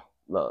sure.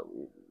 Look,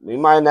 we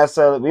might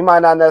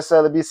not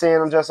necessarily be seeing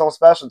him just on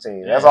special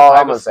teams. That's all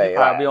I'm gonna say.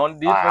 Probably on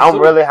the defense I'm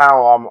really high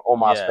on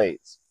my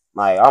Spates.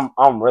 Like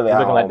I'm really high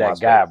looking like that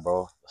guy,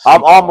 bro.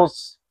 I'm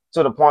almost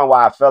to the point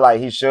where I feel like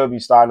he should be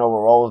starting over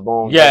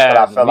Roseboom. Yeah,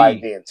 but I feel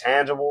like the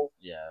intangible.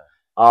 Yeah.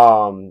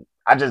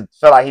 I just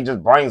feel like he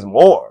just brings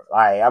more.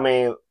 Like, I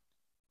mean,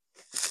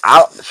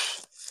 I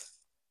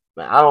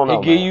don't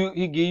know.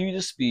 He give you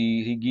the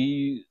speed. He give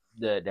you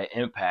the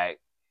impact.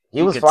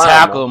 He was could flying,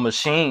 tackle bro.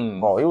 Machine.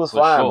 Bro, he was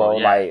flying, sure, bro.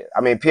 yeah. Like,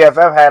 I mean,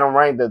 PFF had him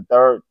ranked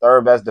the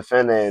third best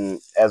defender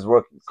as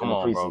rookie in the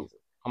preseason. Bro.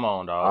 Come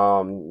on,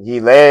 dog.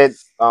 He led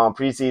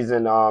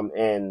preseason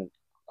in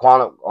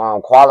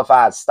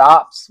qualified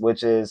stops,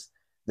 which is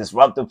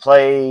disruptive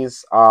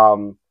plays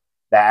that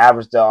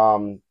averaged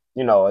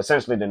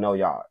essentially the no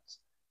yards.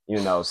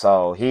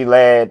 So he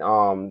led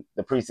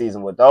the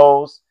preseason with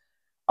those.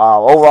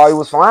 Overall, he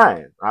was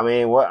flying. I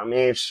mean, what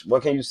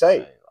can you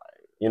say?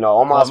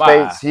 Omar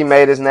Spates, he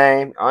made his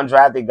name,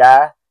 undrafted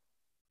guy,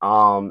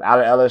 out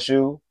of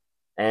LSU,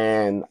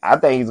 and I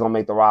think he's gonna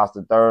make the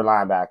roster, third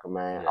linebacker,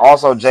 man. Yeah.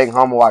 Also, Jake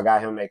Hummel, I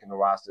got him making the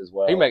roster as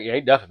well. He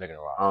definitely making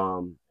the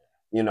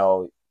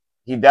roster.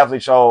 He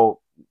definitely showed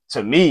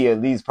to me, at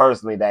least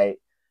personally, that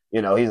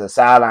he's a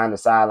sideline to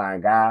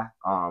sideline guy.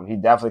 He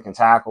definitely can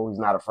tackle. He's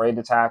not afraid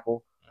to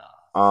tackle.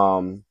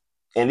 And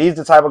these are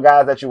the type of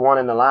guys that you want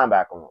in the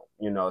linebacker room.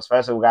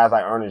 Especially with guys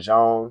like Ernest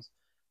Jones.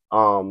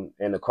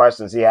 And the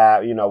questions we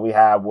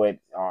have with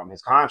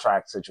his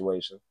contract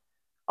situation.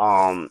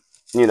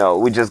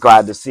 We just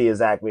got to see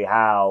exactly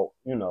how,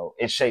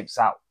 it shapes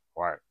out.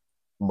 Right.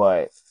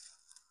 But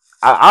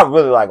I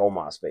really like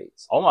Omar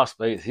Spates. Omar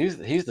Spates, he's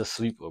the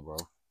sleeper, bro.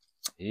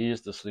 He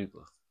is the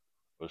sleeper,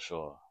 for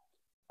sure.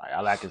 Like,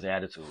 I like his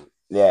attitude.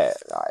 Yeah,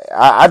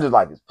 I just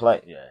like his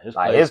play. Yeah, his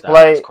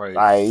play is crazy.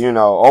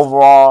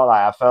 Overall,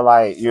 I feel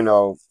like,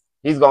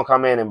 he's gonna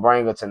come in and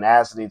bring a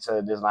tenacity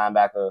to this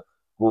linebacker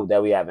group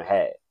that we haven't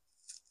had.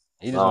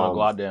 He just want to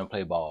go out there and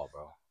play ball,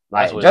 bro.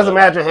 Like, just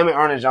imagine him and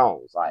Ernest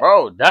Jones. Like,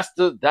 bro, that's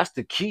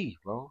the key,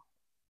 bro.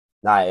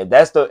 Nah, if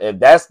that's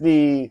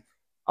the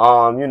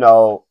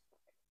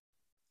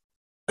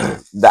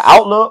the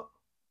outlook,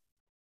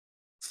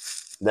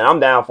 then I'm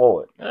down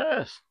for it.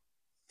 Yes.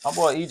 My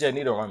boy EJ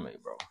need a run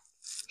mate, bro.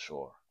 For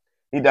sure.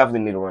 He definitely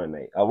need a running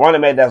mate. A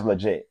running mate that's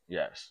legit.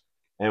 Yes.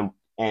 And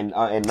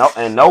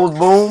nose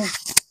boom,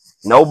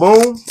 no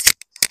boom.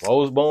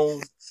 Rose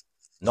boom.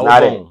 No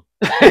not boom.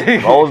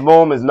 Rose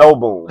boom is no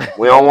boom.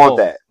 We don't want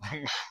that.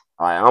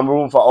 All right, I'm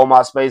rooting for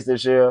Omar Space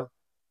this year,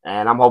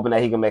 and I'm hoping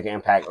that he can make an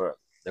impact early.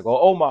 They go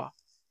Omar.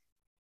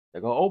 They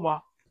go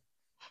Omar.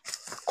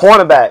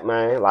 Cornerback,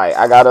 man. Like,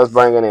 I got us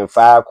bringing in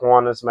 5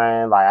 corners,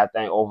 man. Like, I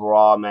think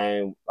overall,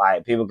 man,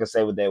 like, people can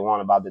say what they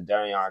want about the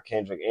Darian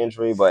Kendrick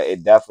injury, but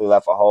it definitely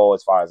left a hole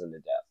as far as in the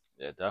depth.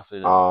 Yeah,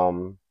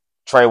 definitely.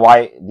 Trey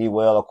White, D.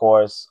 Will, of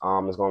course,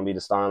 is going to be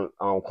the starting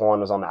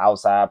corners on the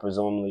outside,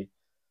 presumably.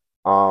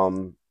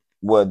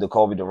 With the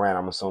Kobe Durant,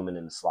 I'm assuming,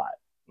 in the slot.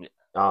 Yeah.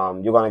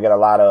 You're going to get a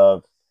lot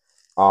of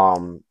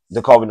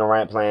the Kobe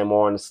Durant playing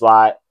more in the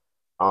slot,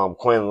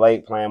 Quinn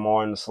Lake playing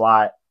more in the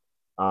slot.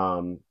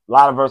 A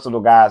lot of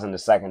versatile guys in the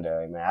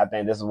secondary, man. I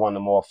think this is one of the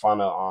more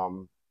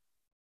funner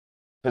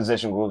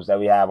position groups that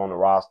we have on the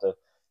roster. A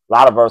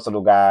lot of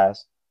versatile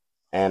guys.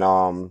 And,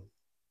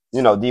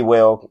 D.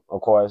 Will,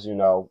 of course,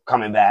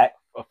 coming back.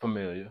 A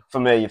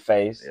familiar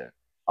face. Yeah.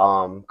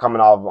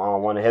 Coming off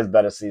one of his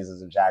better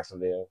seasons in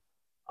Jacksonville.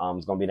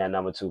 It's going to be that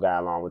number 2 guy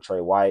along with Trey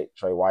White.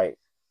 Trey White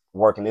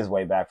working his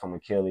way back from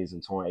Achilles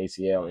and torn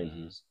ACL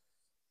injuries.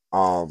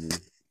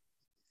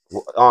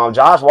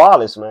 Josh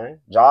Wallace, man.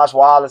 Josh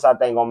Wallace, I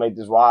think, gonna make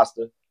this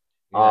roster.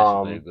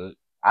 Good.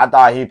 I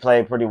thought he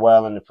played pretty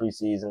well in the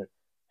preseason,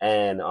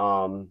 and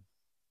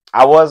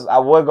I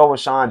would go with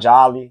Sean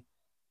Jolly,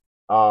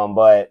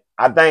 but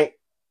I think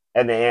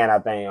at the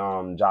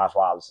end, Josh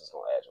Wallace is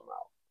gonna edge him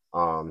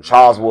out.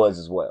 Charles Woods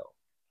as well.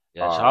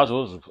 Yeah, Charles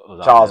Woods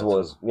was Charles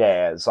Woods,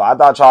 yeah. So I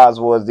thought Charles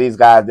Woods, these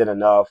guys did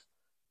enough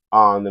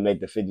to make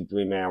the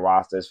 53-man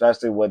roster,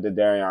 especially with the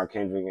Darian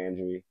Kendrick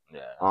injury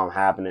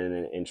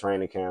happening in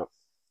training camp.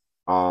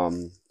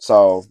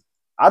 So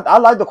I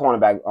like the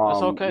cornerback.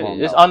 It's okay.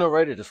 It's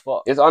underrated as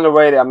fuck. It's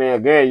underrated. I mean,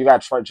 again, you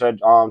got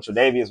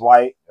Tre'Davious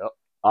White. Yep.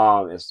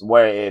 It's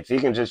where if he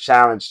can just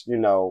challenge,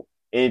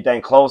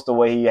 anything close to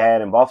what he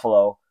had in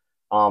Buffalo,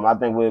 I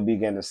think we'll be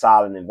getting a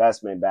solid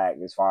investment back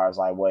as far as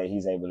like what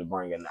he's able to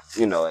bring in,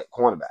 at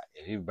cornerback.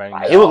 If he bring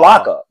he would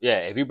lock up. Yeah,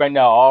 if he bring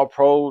that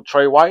All-Pro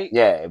Trey White.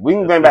 Yeah, if we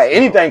can bring back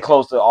anything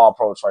close to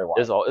All-Pro Trey White.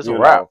 It's a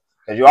wrap.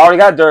 Because you already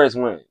got Darius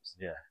Williams.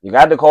 Yeah. You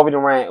got the Kobe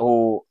Durant,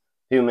 who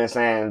people been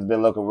saying has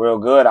been looking real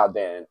good out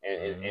there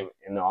in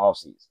the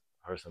offseason.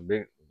 Heard some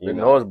big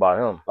noise about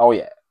him. Oh,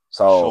 yeah.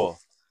 So,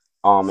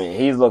 sure. And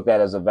he's looked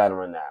at as a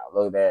veteran now.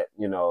 Looked at,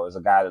 as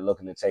a guy that's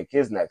looking to take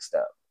his next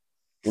step.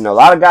 A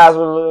lot of guys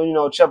with a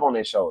little, chip on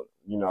their shoulder,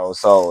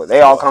 so they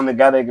all come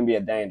together. It can be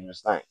a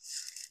dangerous thing.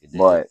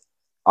 But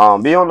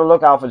be on the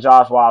lookout for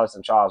Josh Wallace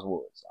and Charles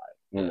Woods.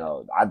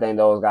 Like, I think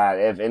those guys,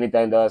 if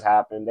anything does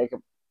happen, they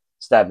could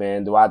step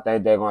in. Do I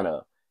think they're going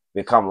to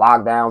become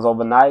lockdowns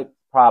overnight?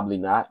 Probably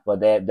not. But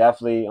they're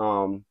definitely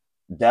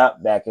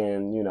depth that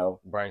can,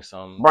 bring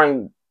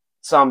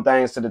some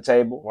things to the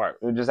table. Right.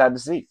 We just have to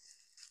see.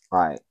 All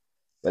right.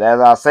 But as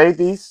our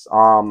safeties,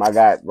 I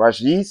got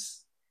Rush Yeast.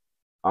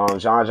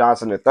 John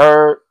Johnson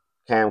III,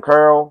 Cam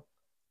Curl,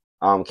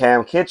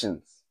 Cam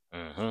Kitchens,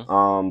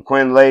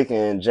 Quinn Lake,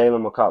 and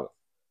Jalen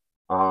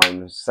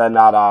McCullough. Setting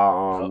out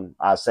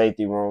our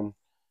safety room.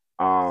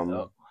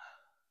 Of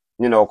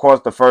course,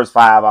 the first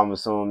 5, I'm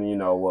assuming,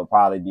 will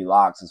probably be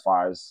locks as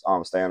far as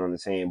staying on the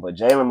team. But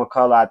Jalen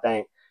McCullough, I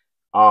think,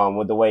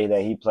 with the way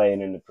that he played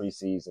in the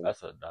preseason.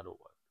 That's another one.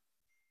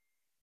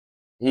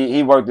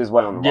 He worked his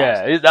way on the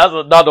roster. Yeah, that's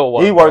another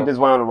one. He worked his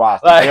way on the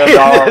roster.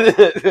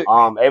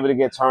 Able to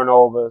get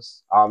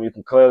turnovers. You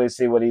can clearly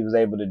see what he was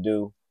able to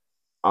do.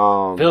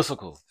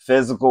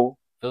 Physical.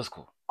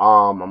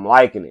 I'm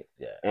liking it.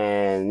 Yeah.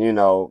 And,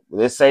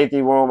 this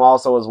safety room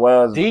also as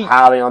well is deep.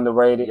 Highly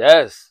underrated.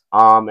 Yes.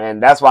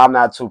 And that's why I'm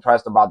not too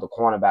pressed about the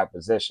cornerback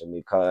position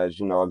because,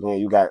 again,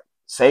 you got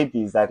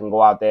safeties that can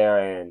go out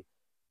there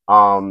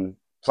and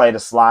play the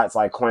slots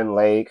like Quinn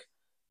Lake.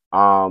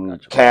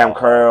 Cam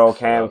Curl,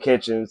 Cam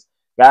Kitchens,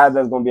 guys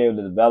that's gonna be able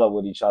to develop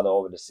with each other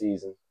over the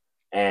season,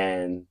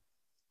 and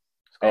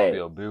it's gonna be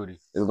a beauty.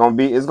 It's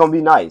gonna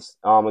be nice.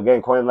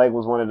 Again, Quinn Lake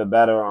was one of the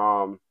better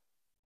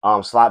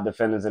slot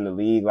defenders in the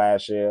league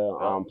last year.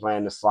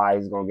 Playing the slot,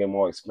 he's gonna get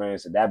more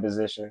experience at that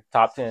position.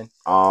 Top 10.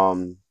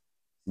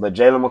 But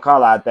Jalen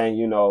McCullough, I think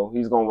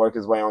he's gonna work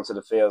his way onto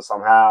the field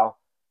somehow.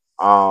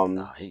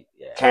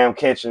 Cam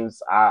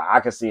Kitchens, I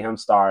can see him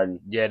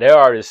starting. Yeah, they're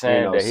already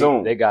saying that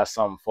soon. They got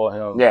something for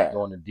him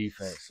doing the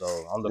defense. So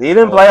he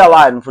didn't play a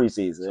lot in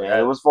preseason, and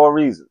it was for a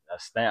reason.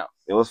 That's stamped.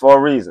 It was for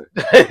a reason.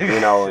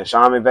 And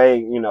Sean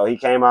McVay, he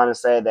came out and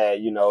said that,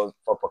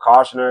 for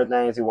precautionary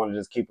things, he wanted to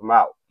just keep him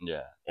out.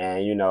 Yeah.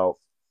 And,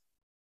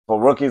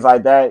 for rookies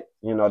like that,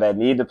 that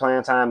need the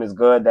playing time, it's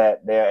good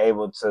that they're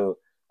able to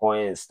go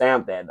in and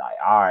stamp that, like,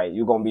 all right,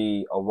 you're going to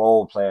be a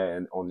role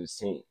player on this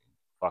team.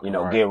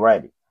 Right. Get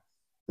ready.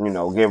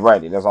 Get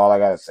ready. That's all I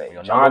got to say.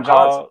 John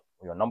Johnson.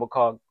 Your number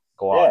card,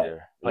 go out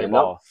there. Play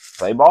ball.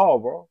 Play ball,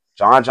 bro.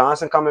 John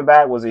Johnson coming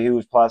back was a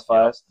huge plus for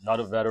us.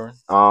 Another veteran.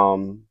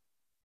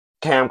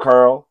 Cam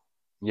Curl.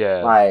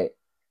 Yeah. Like,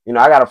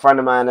 I got a friend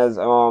of mine that's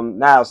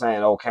now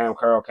saying, Cam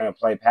Curl can't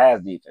play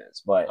pass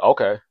defense. But,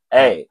 okay.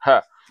 Hey,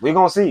 we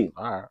going to see.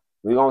 All right.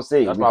 We going to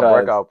see. That's my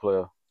breakout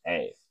player.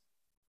 Hey.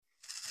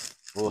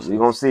 We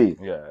gonna see.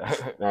 Yeah.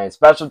 Man,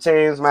 special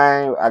teams,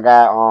 man. I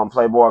got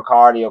Playboy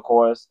Cardi, of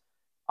course.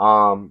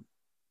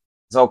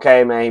 It's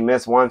okay, man. He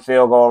missed one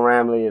field goal,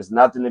 Ramley. It's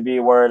nothing to be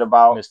worried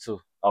about. Missed 2.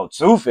 Oh,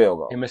 2 field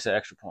goals. He missed an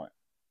extra point.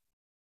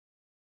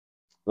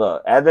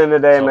 Look, at the end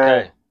of the day, It's man,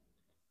 okay.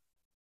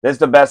 this is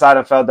the best I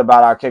done felt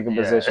about our kicking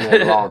Yeah. position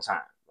in a long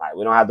time. Like,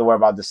 we don't have to worry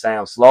about the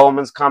Sam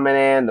Slowmans coming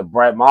in, the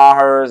Brett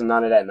Mahers,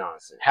 none of that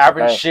nonsense.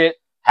 Having okay? shit.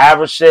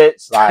 Having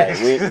shits.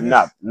 Like,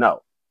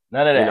 no.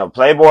 None of that. You know,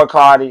 Playboy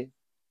Cardi,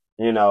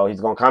 you know,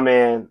 he's going to come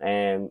in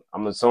and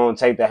I'm going to soon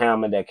take the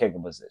helm in that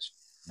kicking position.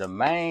 The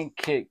main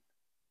kick,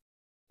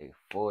 a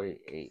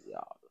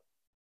 48-yard.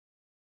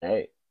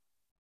 Hey.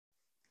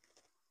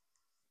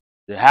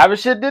 The Having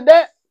shit did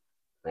that?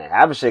 Man,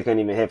 Havishik couldn't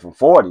even hit from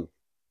 40.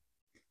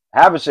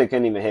 Havishik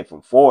couldn't even hit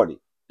from 40.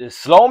 Did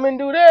Slowman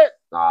do that?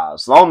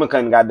 Sloman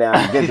couldn't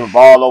goddamn get the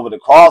ball over the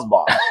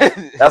crossbar.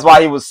 That's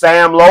why he was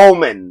Sam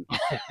Lowman.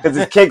 Because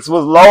his kicks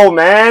was low,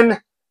 man.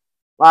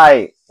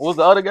 Like, What was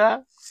the other guy?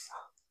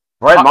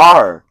 Brett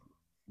Maher.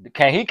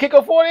 Can he kick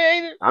a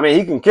 48? I mean,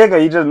 he can kick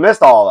it. He just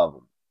missed all of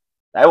them.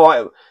 They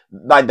want,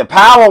 like, the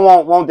power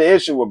won't the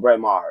issue with Brett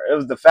Maher. It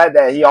was the fact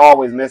that he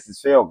always missed his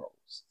field goals.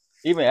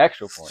 Even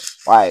extra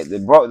points. Like,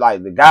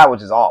 the guy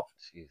was just off.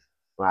 Jeez.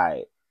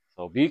 Like,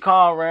 So be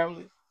calm,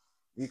 Ramsey.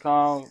 Be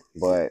calm.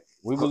 but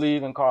We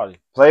believe in Cardi.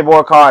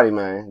 Playboy Cardi,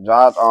 man.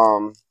 Josh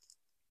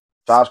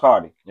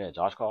Cardi. Yeah,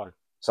 Josh Cardi.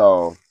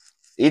 So,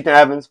 Ethan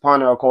Evans,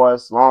 punter, of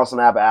course. Long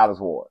snapper, Alex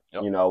Ward.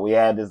 Yep. You know, we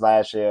had this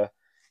last year.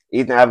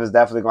 Ethan Evans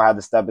definitely going to have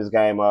to step his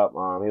game up.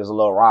 He was a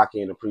little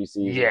rocky in the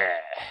preseason. Yeah.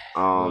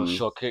 Um,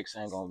 Short kicks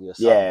ain't going to be a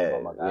yeah,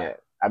 my guy. yeah.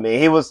 I mean,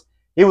 he was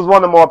one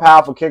of the more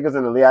powerful kickers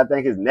in the league. I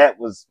think his net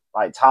was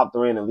like top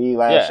 3 in the league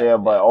last year,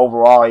 but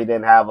overall he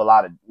didn't have a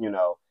lot of, you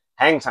know,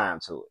 hang time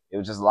to it. It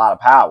was just a lot of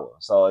power.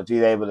 So if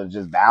he's able to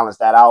just balance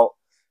that out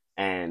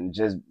and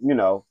just, you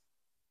know,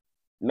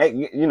 make,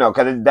 you know,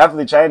 because it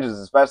definitely changes,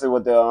 especially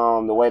with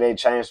the way they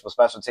changed for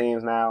special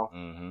teams now.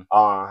 Mm-hmm.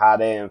 How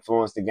they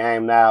influence the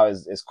game now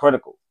is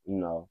critical. You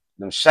know,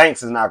 them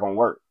shanks is not gonna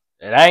work.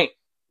 It ain't.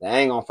 They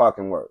ain't gonna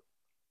fucking work.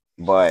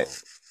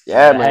 But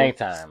yeah, man. Hang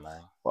time,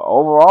 man. But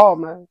overall,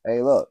 man,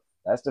 hey, look,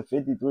 that's the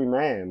 53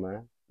 man,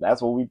 man.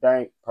 That's what we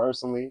think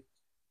personally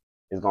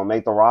is gonna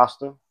make the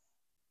roster.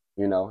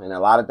 You know, and a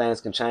lot of things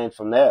can change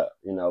from there.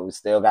 You know, we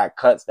still got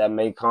cuts that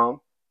may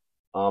come.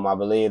 I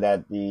believe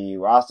that the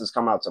rosters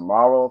come out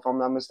tomorrow, if I'm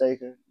not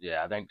mistaken.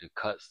 Yeah, I think the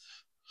cuts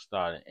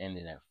started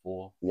ending at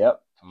 4.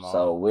 Yep. Tomorrow.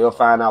 So we'll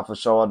find out for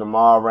sure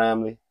tomorrow,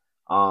 Ramley.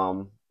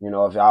 You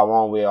know, if y'all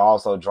want, we'll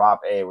also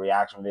drop a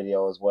reaction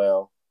video as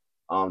well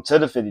to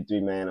the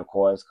 53 man, of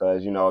course,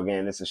 because, you know,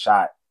 again, this is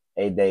shot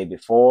a day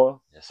before.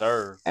 Yes,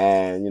 sir.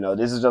 And, you know,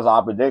 this is just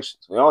our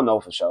predictions. We don't know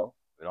for sure.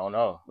 We don't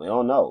know. We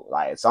don't know.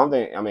 Like,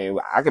 something, I mean,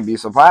 I could be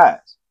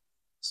surprised.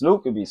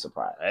 Snoop could be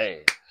surprised.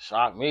 Hey,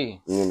 shock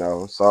me. You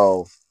know,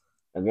 so,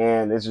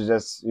 again, this is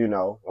just, you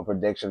know, a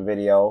prediction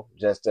video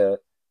just to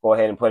go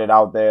ahead and put it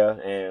out there.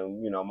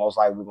 And, you know, most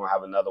likely we're going to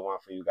have another one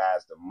for you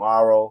guys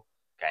tomorrow.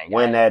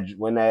 When that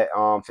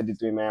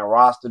 53 man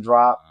roster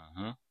drop.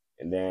 Mm-hmm.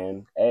 And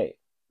then, hey,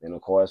 then of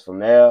course from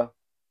there,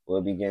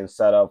 we'll be getting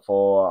set up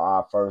for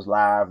our first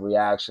live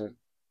reaction.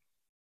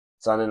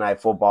 Sunday Night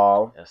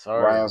Football. Yes,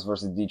 sir. Rams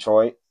versus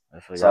Detroit.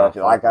 So if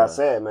you, like I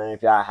said, man,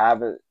 if y'all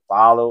haven't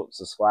followed,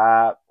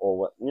 subscribe, or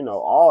what, you know,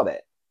 all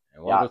that.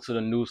 And welcome to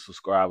the new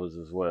subscribers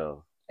as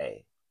well.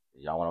 Hey.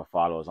 Y'all want to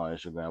follow us on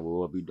Instagram, we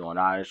will be doing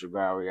our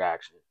Instagram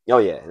reaction. Oh,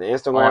 yeah. The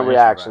Instagram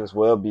reactions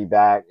will be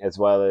back, as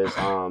well as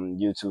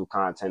YouTube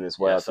content as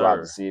well throughout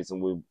the season.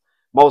 We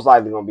most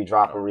likely going to be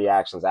dropping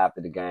reactions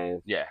after the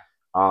game. Yeah.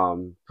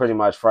 Pretty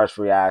much fresh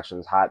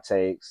reactions, hot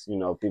takes. You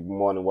know, people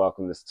more than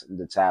welcome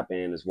to tap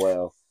in as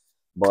well.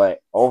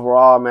 But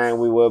overall, man,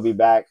 we will be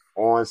back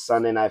on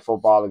Sunday Night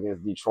Football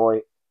against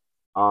Detroit.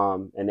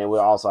 And then we'll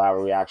also have a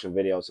reaction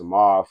video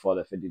tomorrow for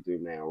the 53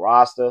 man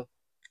roster.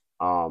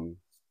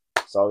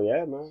 So,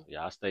 yeah, man.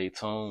 Y'all stay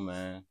tuned,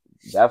 man.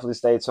 Definitely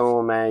stay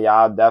tuned, man.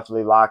 Y'all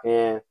definitely lock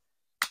in.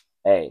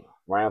 Hey,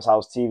 Rams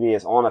House TV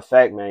is on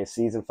effect, man.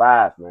 Season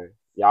 5, man.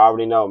 Y'all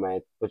already know,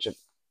 man. Put your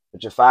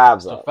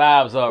 5s up. Put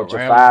 5s up, Put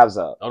your 5s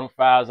up. Throw them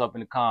 5s up in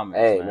the comments,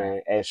 hey,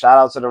 man. Hey, shout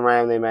out to the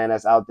Ramley, man.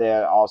 That's out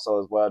there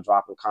also as well,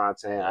 dropping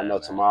content. Yeah, I know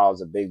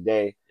tomorrow's a big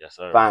day. Yes,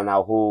 sir. Finding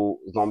out who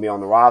is going to be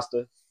on the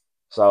roster.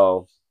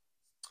 So,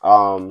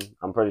 I'm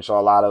pretty sure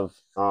a lot of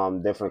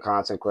different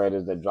content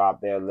creators that drop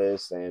their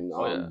lists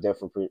and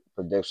different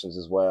predictions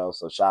as well.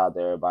 So shout out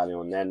to everybody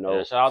on that note.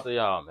 Yeah, shout out to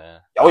y'all, man.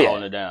 Oh, yeah.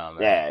 Holding it down,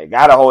 man. Yeah,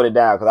 gotta hold it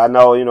down because I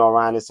know, you know,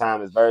 around this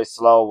time it's very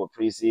slow with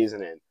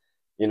preseason and,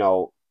 you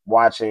know,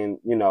 watching,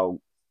 you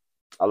know,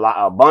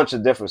 a bunch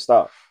of different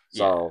stuff.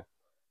 So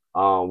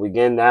we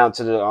getting down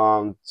to the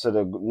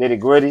nitty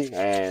gritty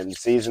and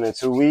season in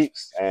 2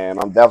 weeks, and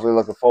I'm definitely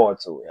looking forward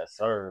to it. Yes,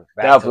 sir.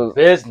 Back to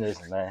business,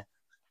 man.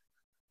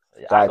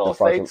 Y'all gonna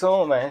stay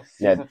tuned, man.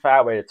 Season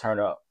 5 ready to turn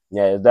up.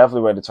 Yeah, it's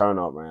definitely ready to turn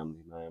up,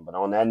 Ramley, man. But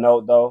on that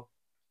note, though,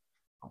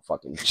 I'm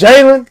fucking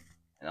Jalen.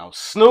 And I'm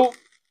Snoop.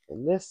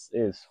 And this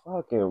is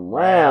fucking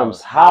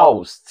Rams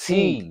House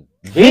TV.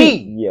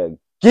 Yeah,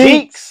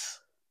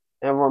 geeks.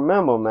 And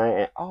remember, man,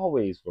 and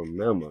always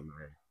remember,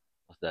 man.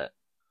 What's that?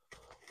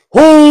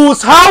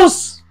 Whose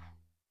house?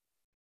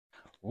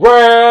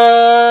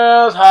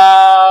 Rams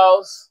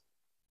house.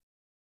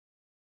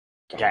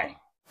 Gang.